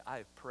that day, I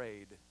have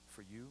prayed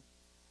for you.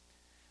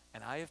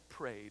 And I have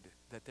prayed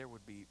that there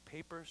would be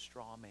paper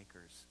straw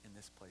makers in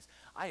this place.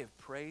 I have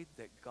prayed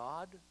that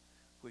God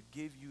would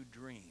give you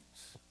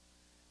dreams,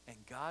 and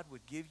God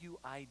would give you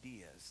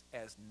ideas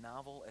as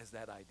novel as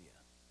that idea.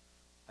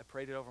 I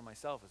prayed it over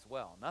myself as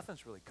well.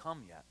 Nothing's really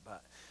come yet,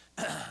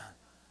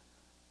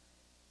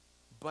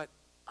 but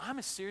I'm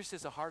as serious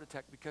as a heart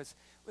attack because,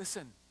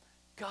 listen,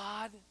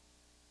 God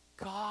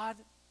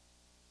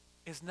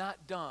is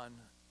not done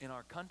in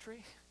our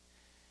country.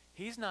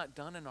 He's not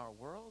done in our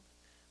world.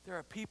 There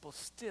are people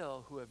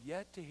still who have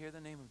yet to hear the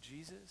name of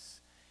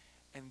Jesus,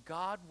 and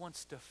God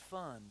wants to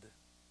fund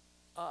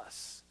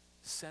us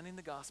sending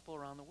the gospel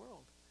around the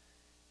world.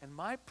 And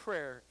my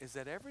prayer is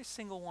that every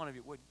single one of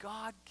you, would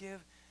God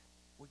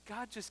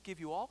just give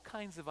you all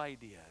kinds of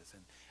ideas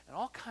and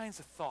all kinds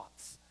of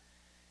thoughts.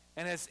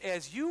 And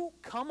as you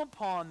come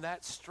upon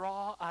that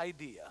straw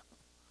idea,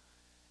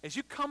 as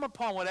you come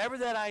upon whatever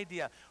that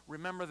idea,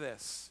 remember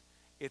this,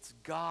 it's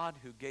God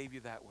who gave you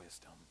that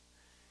wisdom.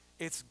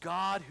 It's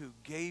God who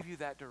gave you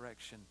that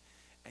direction.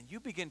 And you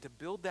begin to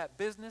build that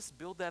business,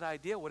 build that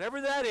idea,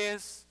 whatever that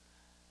is.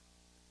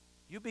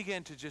 You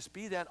begin to just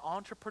be that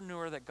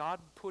entrepreneur that God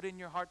put in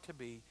your heart to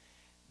be.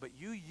 But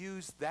you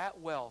use that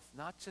wealth,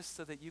 not just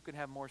so that you can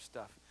have more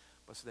stuff,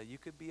 but so that you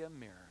could be a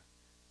mirror.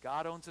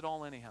 God owns it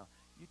all anyhow.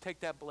 You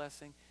take that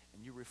blessing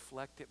and you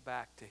reflect it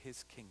back to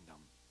his kingdom.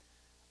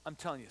 I'm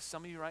telling you,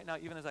 some of you right now,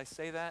 even as I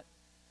say that,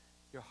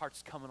 your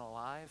heart's coming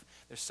alive.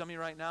 There's some of you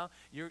right now,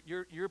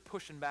 you're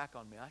pushing back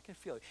on me. I can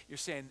feel it. You're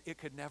saying it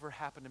could never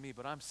happen to me,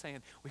 but I'm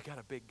saying we got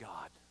a big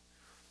God.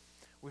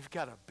 We've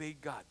got a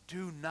big God.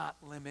 Do not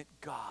limit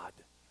God.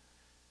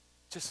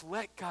 Just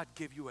let God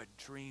give you a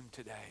dream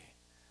today.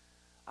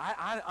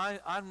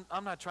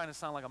 I'm not trying to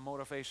sound like a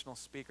motivational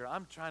speaker.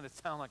 I'm trying to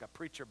sound like a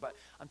preacher, but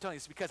I'm telling you,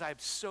 it's because I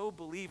so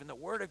believe in the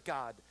Word of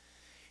God.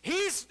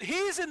 He's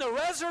in the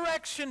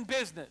resurrection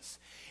business.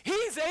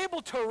 He's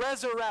able to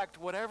resurrect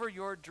whatever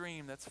your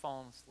dream that's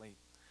fallen asleep.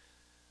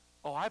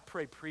 Oh, I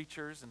pray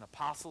preachers and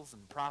apostles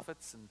and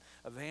prophets and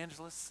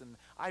evangelists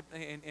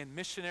and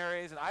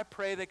missionaries, and I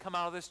pray they come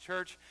out of this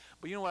church.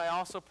 But you know what I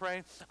also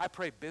pray? I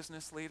pray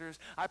business leaders.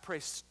 I pray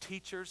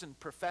teachers and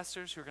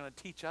professors who are going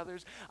to teach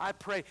others. I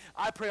pray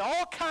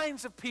all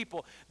kinds of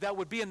people that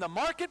would be in the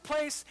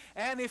marketplace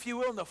and, if you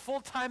will, in the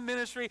full-time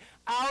ministry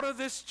out of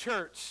this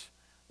church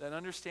that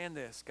understand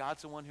this.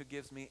 God's the one who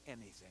gives me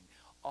anything.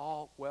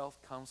 All wealth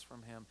comes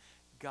from him.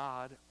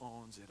 God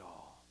owns it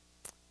all.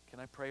 Can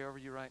I pray over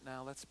you right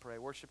now? Let's pray.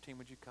 Worship team,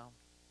 would you come?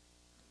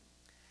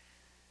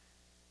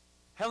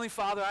 Heavenly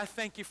Father, I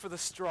thank you for the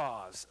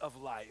straws of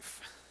life.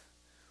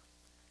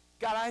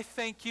 God, I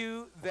thank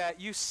you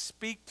that you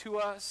speak to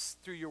us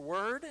through your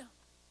word.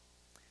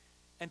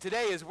 And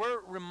today, as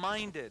we're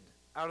reminded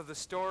out of the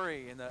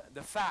story and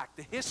the fact,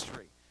 the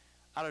history,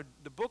 out of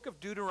the book of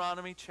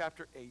Deuteronomy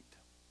chapter 8,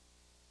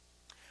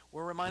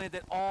 we're reminded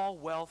that all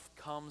wealth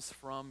comes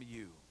from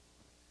you.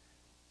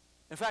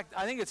 In fact,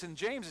 I think it's in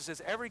James, it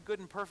says, every good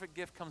and perfect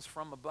gift comes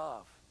from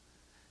above.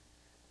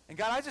 And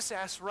God, I just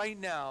ask right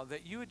now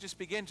that you would just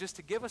begin just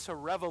to give us a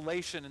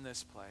revelation in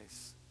this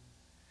place.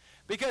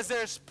 Because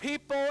there's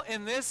people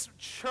in this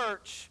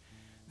church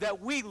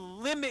that we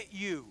limit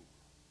you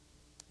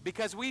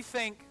because we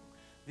think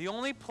the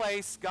only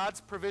place God's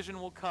provision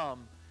will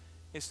come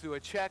is through a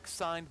check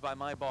signed by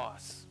my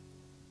boss.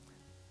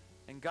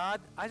 And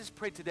God, I just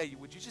pray today,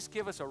 would you just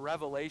give us a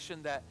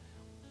revelation that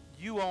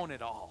you own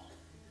it all.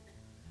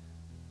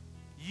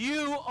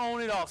 You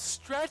own it all.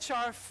 Stretch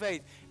our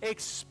faith.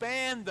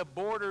 Expand the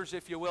borders,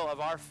 if you will, of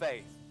our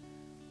faith.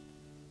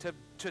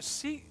 To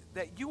see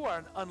that you are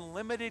an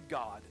unlimited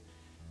God.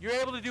 You're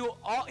able to do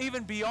all,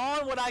 even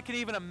beyond what I can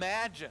even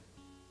imagine.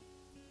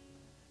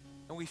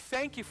 And we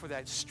thank you for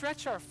that.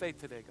 Stretch our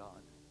faith today, God.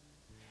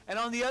 And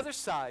on the other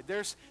side,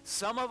 there's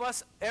some of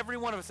us, every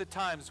one of us at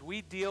times,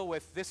 we deal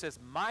with, this is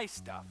my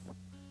stuff.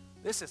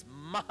 This is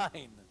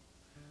mine.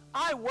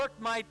 I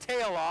worked my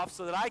tail off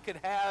so that I could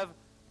have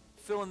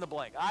fill in the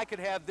blank. I could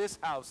have this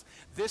house,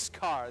 this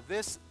car,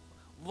 this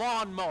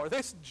lawnmower,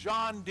 this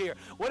John Deere.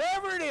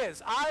 Whatever it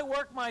is, I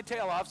worked my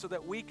tail off so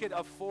that we could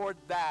afford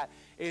that.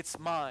 It's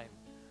mine.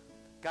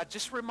 God,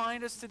 just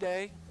remind us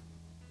today.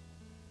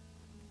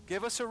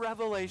 Give us a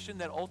revelation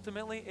that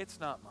ultimately it's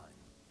not mine.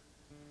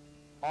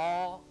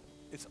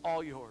 It's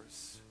all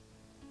yours.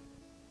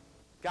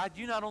 God,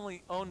 you not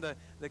only own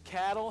the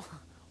cattle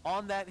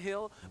on that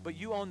hill, but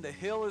you own the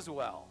hill as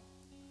well.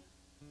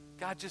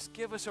 God, just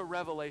give us a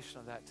revelation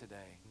of that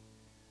today.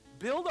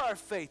 Build our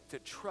faith to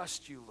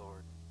trust you,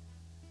 Lord.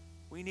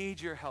 We need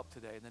your help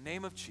today. In the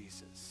name of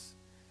Jesus.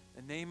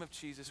 In the name of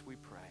Jesus, we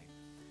pray.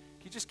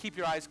 Can you just keep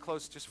your eyes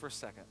closed just for a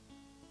second?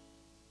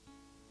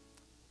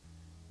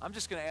 I'm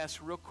just going to ask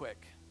real quick.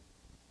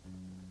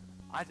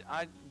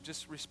 I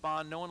just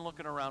respond, no one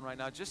looking around right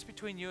now, just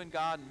between you and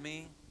God and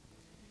me.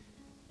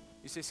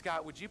 You say,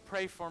 Scott, would you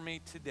pray for me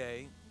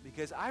today?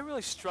 Because I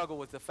really struggle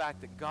with the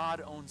fact that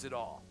God owns it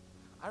all.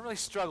 I really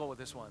struggle with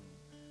this one.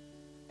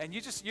 And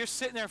you're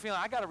sitting there feeling,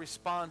 I got to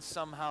respond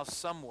somehow,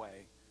 some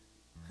way.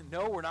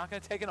 No, we're not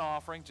going to take an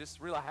offering. Just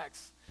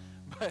relax.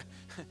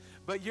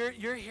 But you're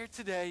here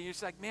today. You're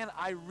just like, man,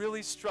 I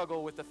really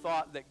struggle with the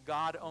thought that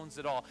God owns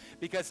it all.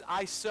 Because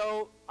I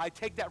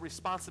take that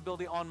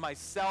responsibility on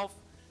myself.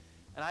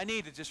 And I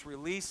need to just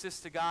release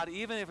this to God,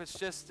 even if it's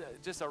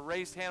just a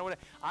raised hand.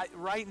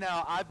 Right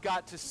now, I've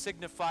got to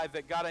signify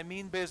that, God, I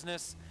mean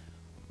business.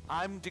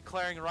 I'm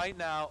declaring right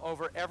now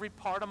over every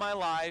part of my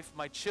life,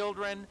 my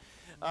children,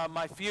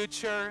 my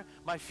future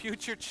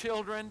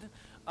children,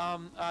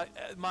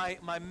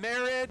 my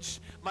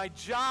marriage, my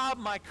job,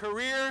 my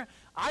career.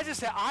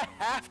 I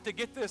have to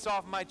get this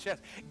off my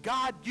chest.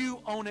 God, you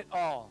own it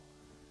all.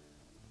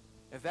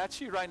 If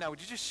that's you right now, would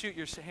you just shoot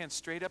your hand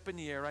straight up in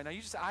the air right now?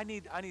 I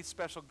need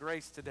special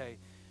grace today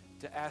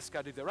to ask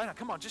God to do that. Right now,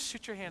 come on, just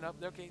shoot your hand up.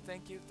 Okay,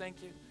 thank you.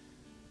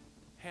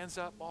 Hands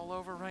up all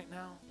over right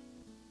now.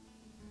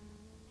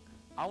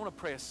 I want to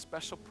pray a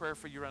special prayer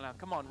for you right now.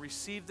 Come on,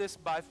 receive this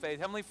by faith.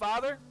 Heavenly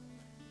Father,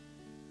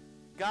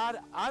 God,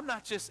 I'm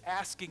not just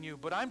asking you,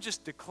 but I'm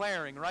just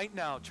declaring right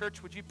now.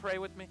 Church, would you pray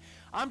with me?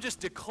 I'm just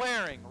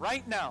declaring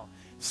right now,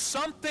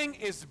 something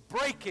is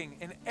breaking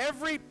in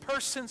every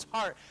person's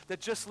heart that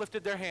just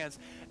lifted their hands,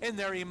 in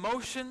their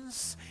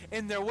emotions,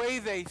 in their way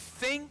they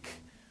think.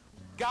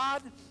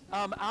 God,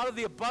 out of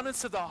the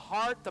abundance of the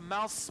heart, the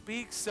mouth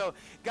speaks. So,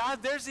 God,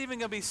 there's even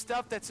going to be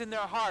stuff that's in their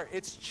heart.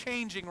 It's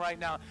changing right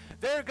now.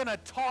 They're going to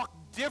talk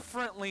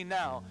differently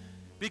now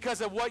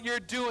because of what you're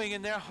doing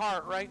in their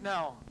heart right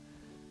now.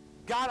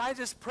 God, I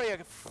just pray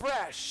a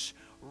fresh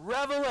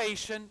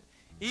revelation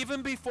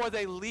even before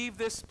they leave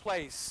this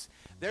place.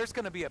 There's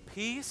going to be a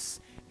peace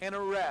and a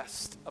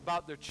rest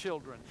about their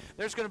children.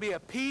 There's going to be a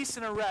peace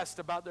and a rest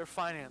about their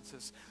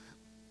finances,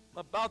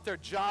 about their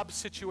job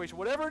situation,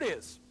 whatever it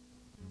is.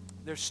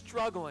 They're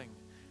struggling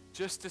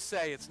just to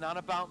say, it's not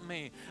about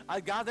me.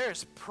 God,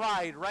 there's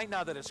pride right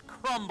now that is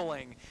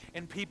crumbling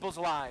in people's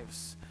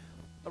lives.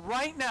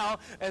 Right now,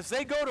 as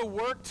they go to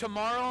work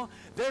tomorrow,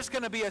 there's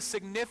going to be a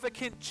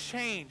significant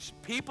change.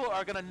 People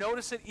are going to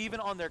notice it even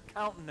on their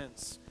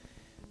countenance,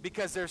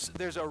 because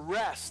there's a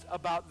rest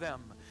about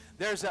them.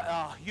 There's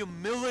a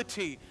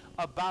humility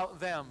about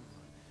them.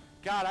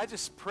 God, I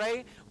just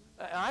pray,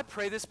 and I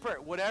pray this prayer,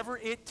 whatever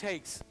it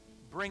takes,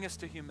 bring us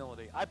to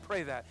humility. I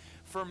pray that.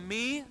 For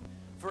me,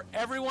 for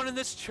everyone in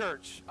this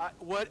church,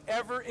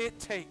 whatever it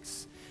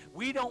takes.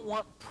 We don't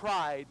want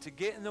pride to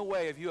get in the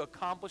way of you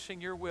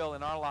accomplishing your will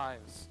in our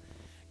lives.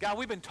 God,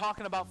 we've been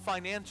talking about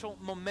financial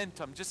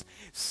momentum, just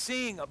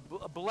seeing a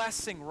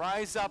blessing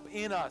rise up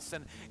in us.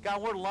 And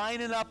God, we're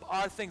lining up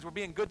our things. We're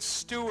being good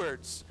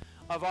stewards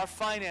of our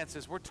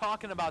finances. We're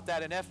talking about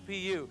that in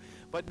FPU.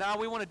 But now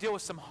we want to deal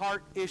with some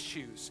heart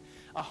issues.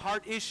 A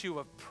heart issue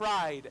of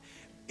pride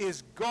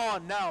is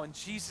gone now in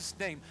Jesus'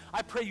 name.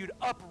 I pray you'd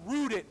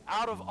uproot it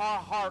out of our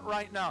heart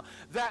right now.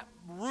 That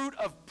root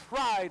of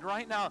pride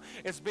right now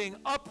is being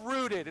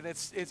uprooted,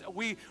 and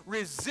we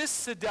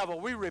resist the devil.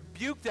 We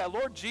rebuke that.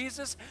 Lord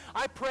Jesus,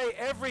 I pray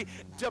every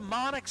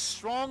demonic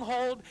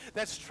stronghold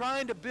that's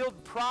trying to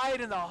build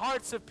pride in the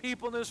hearts of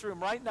people in this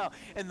room right now,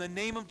 in the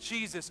name of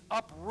Jesus,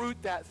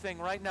 uproot that thing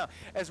right now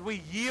as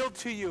we yield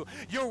to you.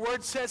 Your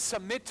word says,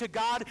 submit to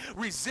God,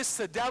 resist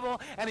the devil,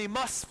 and he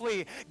must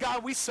flee.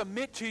 God, we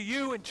submit to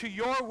you and to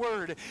your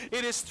word.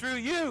 It is through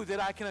you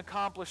that I can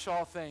accomplish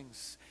all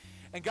things.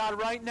 And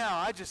God, right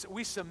now,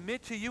 we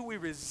submit to you. We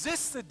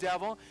resist the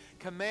devil,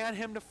 command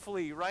him to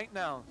flee right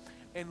now.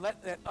 And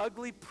let that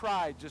ugly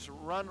pride just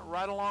run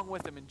right along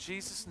with him in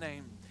Jesus'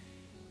 name.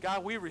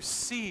 God, we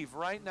receive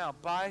right now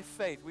by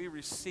faith. We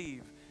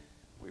receive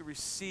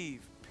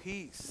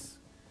peace.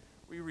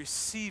 We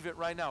receive it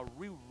right now.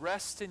 We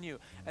rest in you.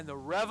 And the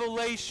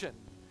revelation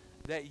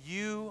that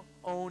you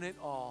own it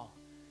all.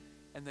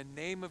 In the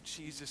name of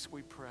Jesus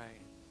we pray.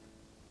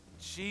 In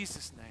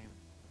Jesus' name.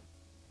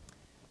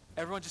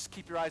 Everyone just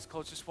keep your eyes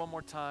closed just one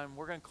more time.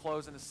 We're going to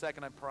close in a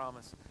second, I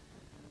promise.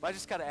 But I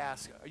just got to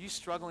ask, are you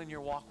struggling in your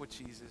walk with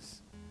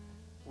Jesus?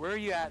 Where are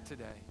you at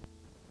today?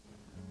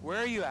 Where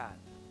are you at?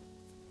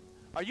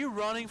 Are you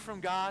running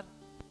from God?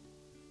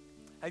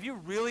 Have you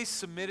really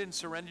submitted and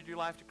surrendered your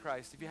life to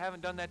Christ? If you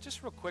haven't done that,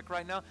 just real quick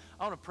right now,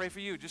 I want to pray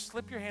for you. Just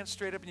slip your hand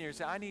straight up in the air and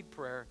say, I need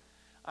prayer.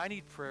 I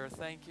need prayer.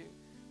 Thank you.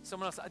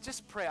 Someone else, I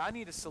just pray. I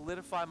need to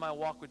solidify my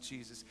walk with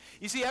Jesus.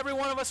 You see, every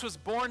one of us was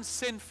born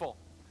sinful.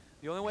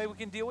 The only way we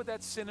can deal with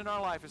that sin in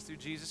our life is through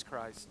Jesus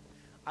Christ.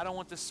 I don't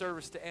want this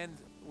service to end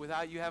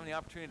without you having the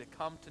opportunity to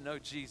come to know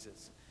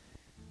Jesus.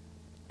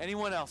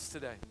 Anyone else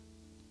today?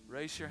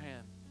 Raise your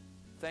hand.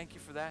 Thank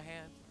you for that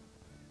hand.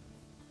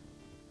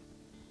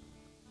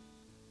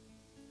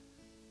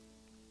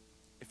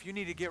 If you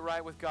need to get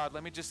right with God,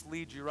 let me just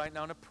lead you right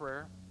now in a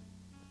prayer.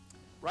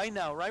 Right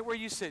now, right where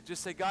you sit,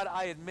 just say, God,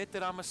 I admit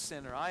that I'm a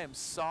sinner. I am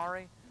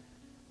sorry.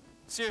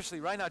 Seriously,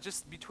 right now,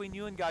 just between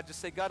you and God, just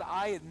say, God,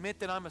 I admit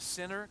that I'm a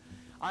sinner.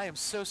 I am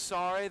so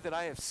sorry that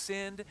I have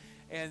sinned,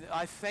 and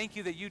I thank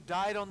you that you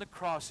died on the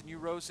cross and you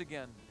rose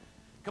again.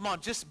 Come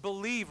on, just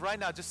believe right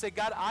now. Just say,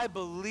 God, I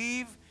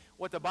believe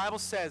what the Bible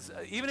says.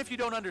 Even if you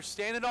don't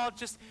understand it all,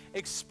 just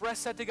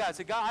express that to God.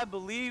 Say, God, I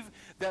believe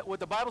that what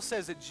the Bible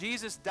says, that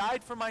Jesus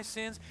died for my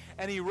sins,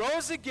 and he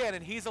rose again,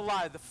 and he's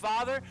alive. The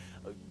Father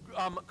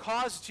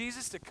caused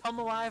Jesus to come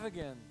alive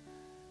again.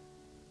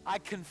 I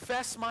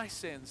confess my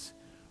sins.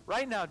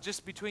 Right now,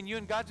 just between you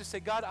and God, just say,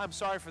 God, I'm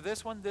sorry for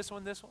this one, this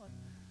one, this one.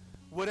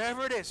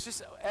 Whatever it is,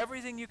 just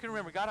everything you can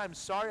remember. God, I'm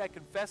sorry. I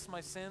confess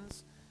my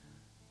sins.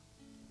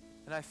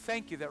 And I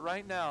thank you that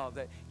right now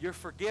that you're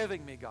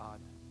forgiving me, God.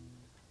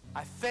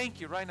 I thank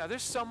you right now.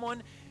 There's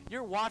someone,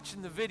 you're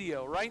watching the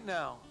video right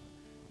now.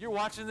 You're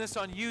watching this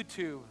on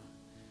YouTube.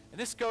 And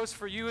this goes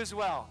for you as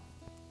well.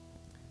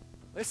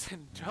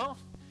 Listen,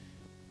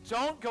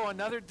 don't go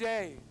another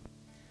day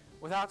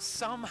without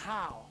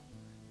somehow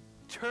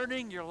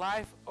turning your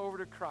life over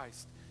to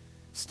Christ.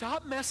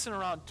 Stop messing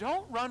around.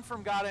 Don't run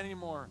from God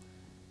anymore.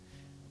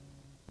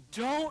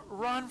 Don't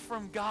run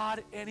from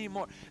God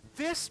anymore.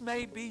 This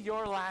may be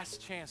your last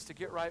chance to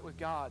get right with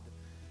God.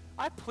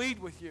 I plead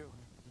with you.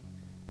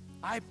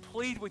 I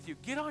plead with you.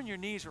 Get on your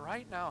knees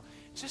right now.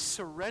 Just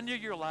surrender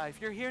your life.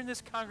 You're here in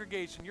this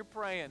congregation. You're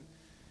praying.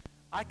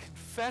 I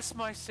confess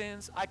my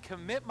sins. I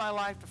commit my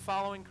life to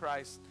following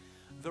Christ.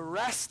 The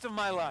rest of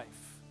my life,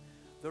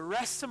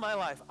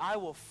 I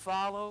will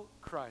follow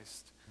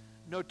Christ.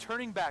 No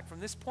turning back.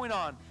 From this point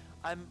on,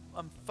 I'm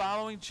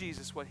following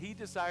Jesus, what he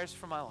desires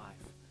for my life.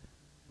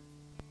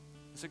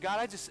 So God,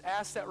 I just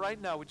ask that right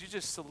now. Would you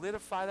just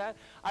solidify that?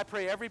 I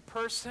pray every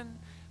person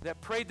that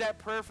prayed that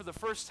prayer for the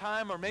first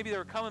time, or maybe they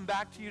were coming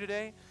back to you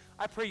today,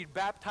 I pray you'd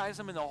baptize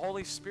them in the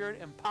Holy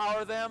Spirit,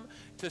 empower them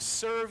to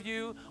serve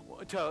you,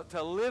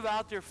 to live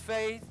out their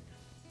faith.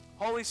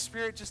 Holy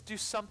Spirit, just do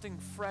something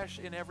fresh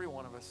in every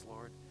one of us,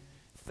 Lord.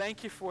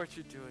 Thank you for what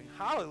you're doing.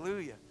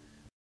 Hallelujah.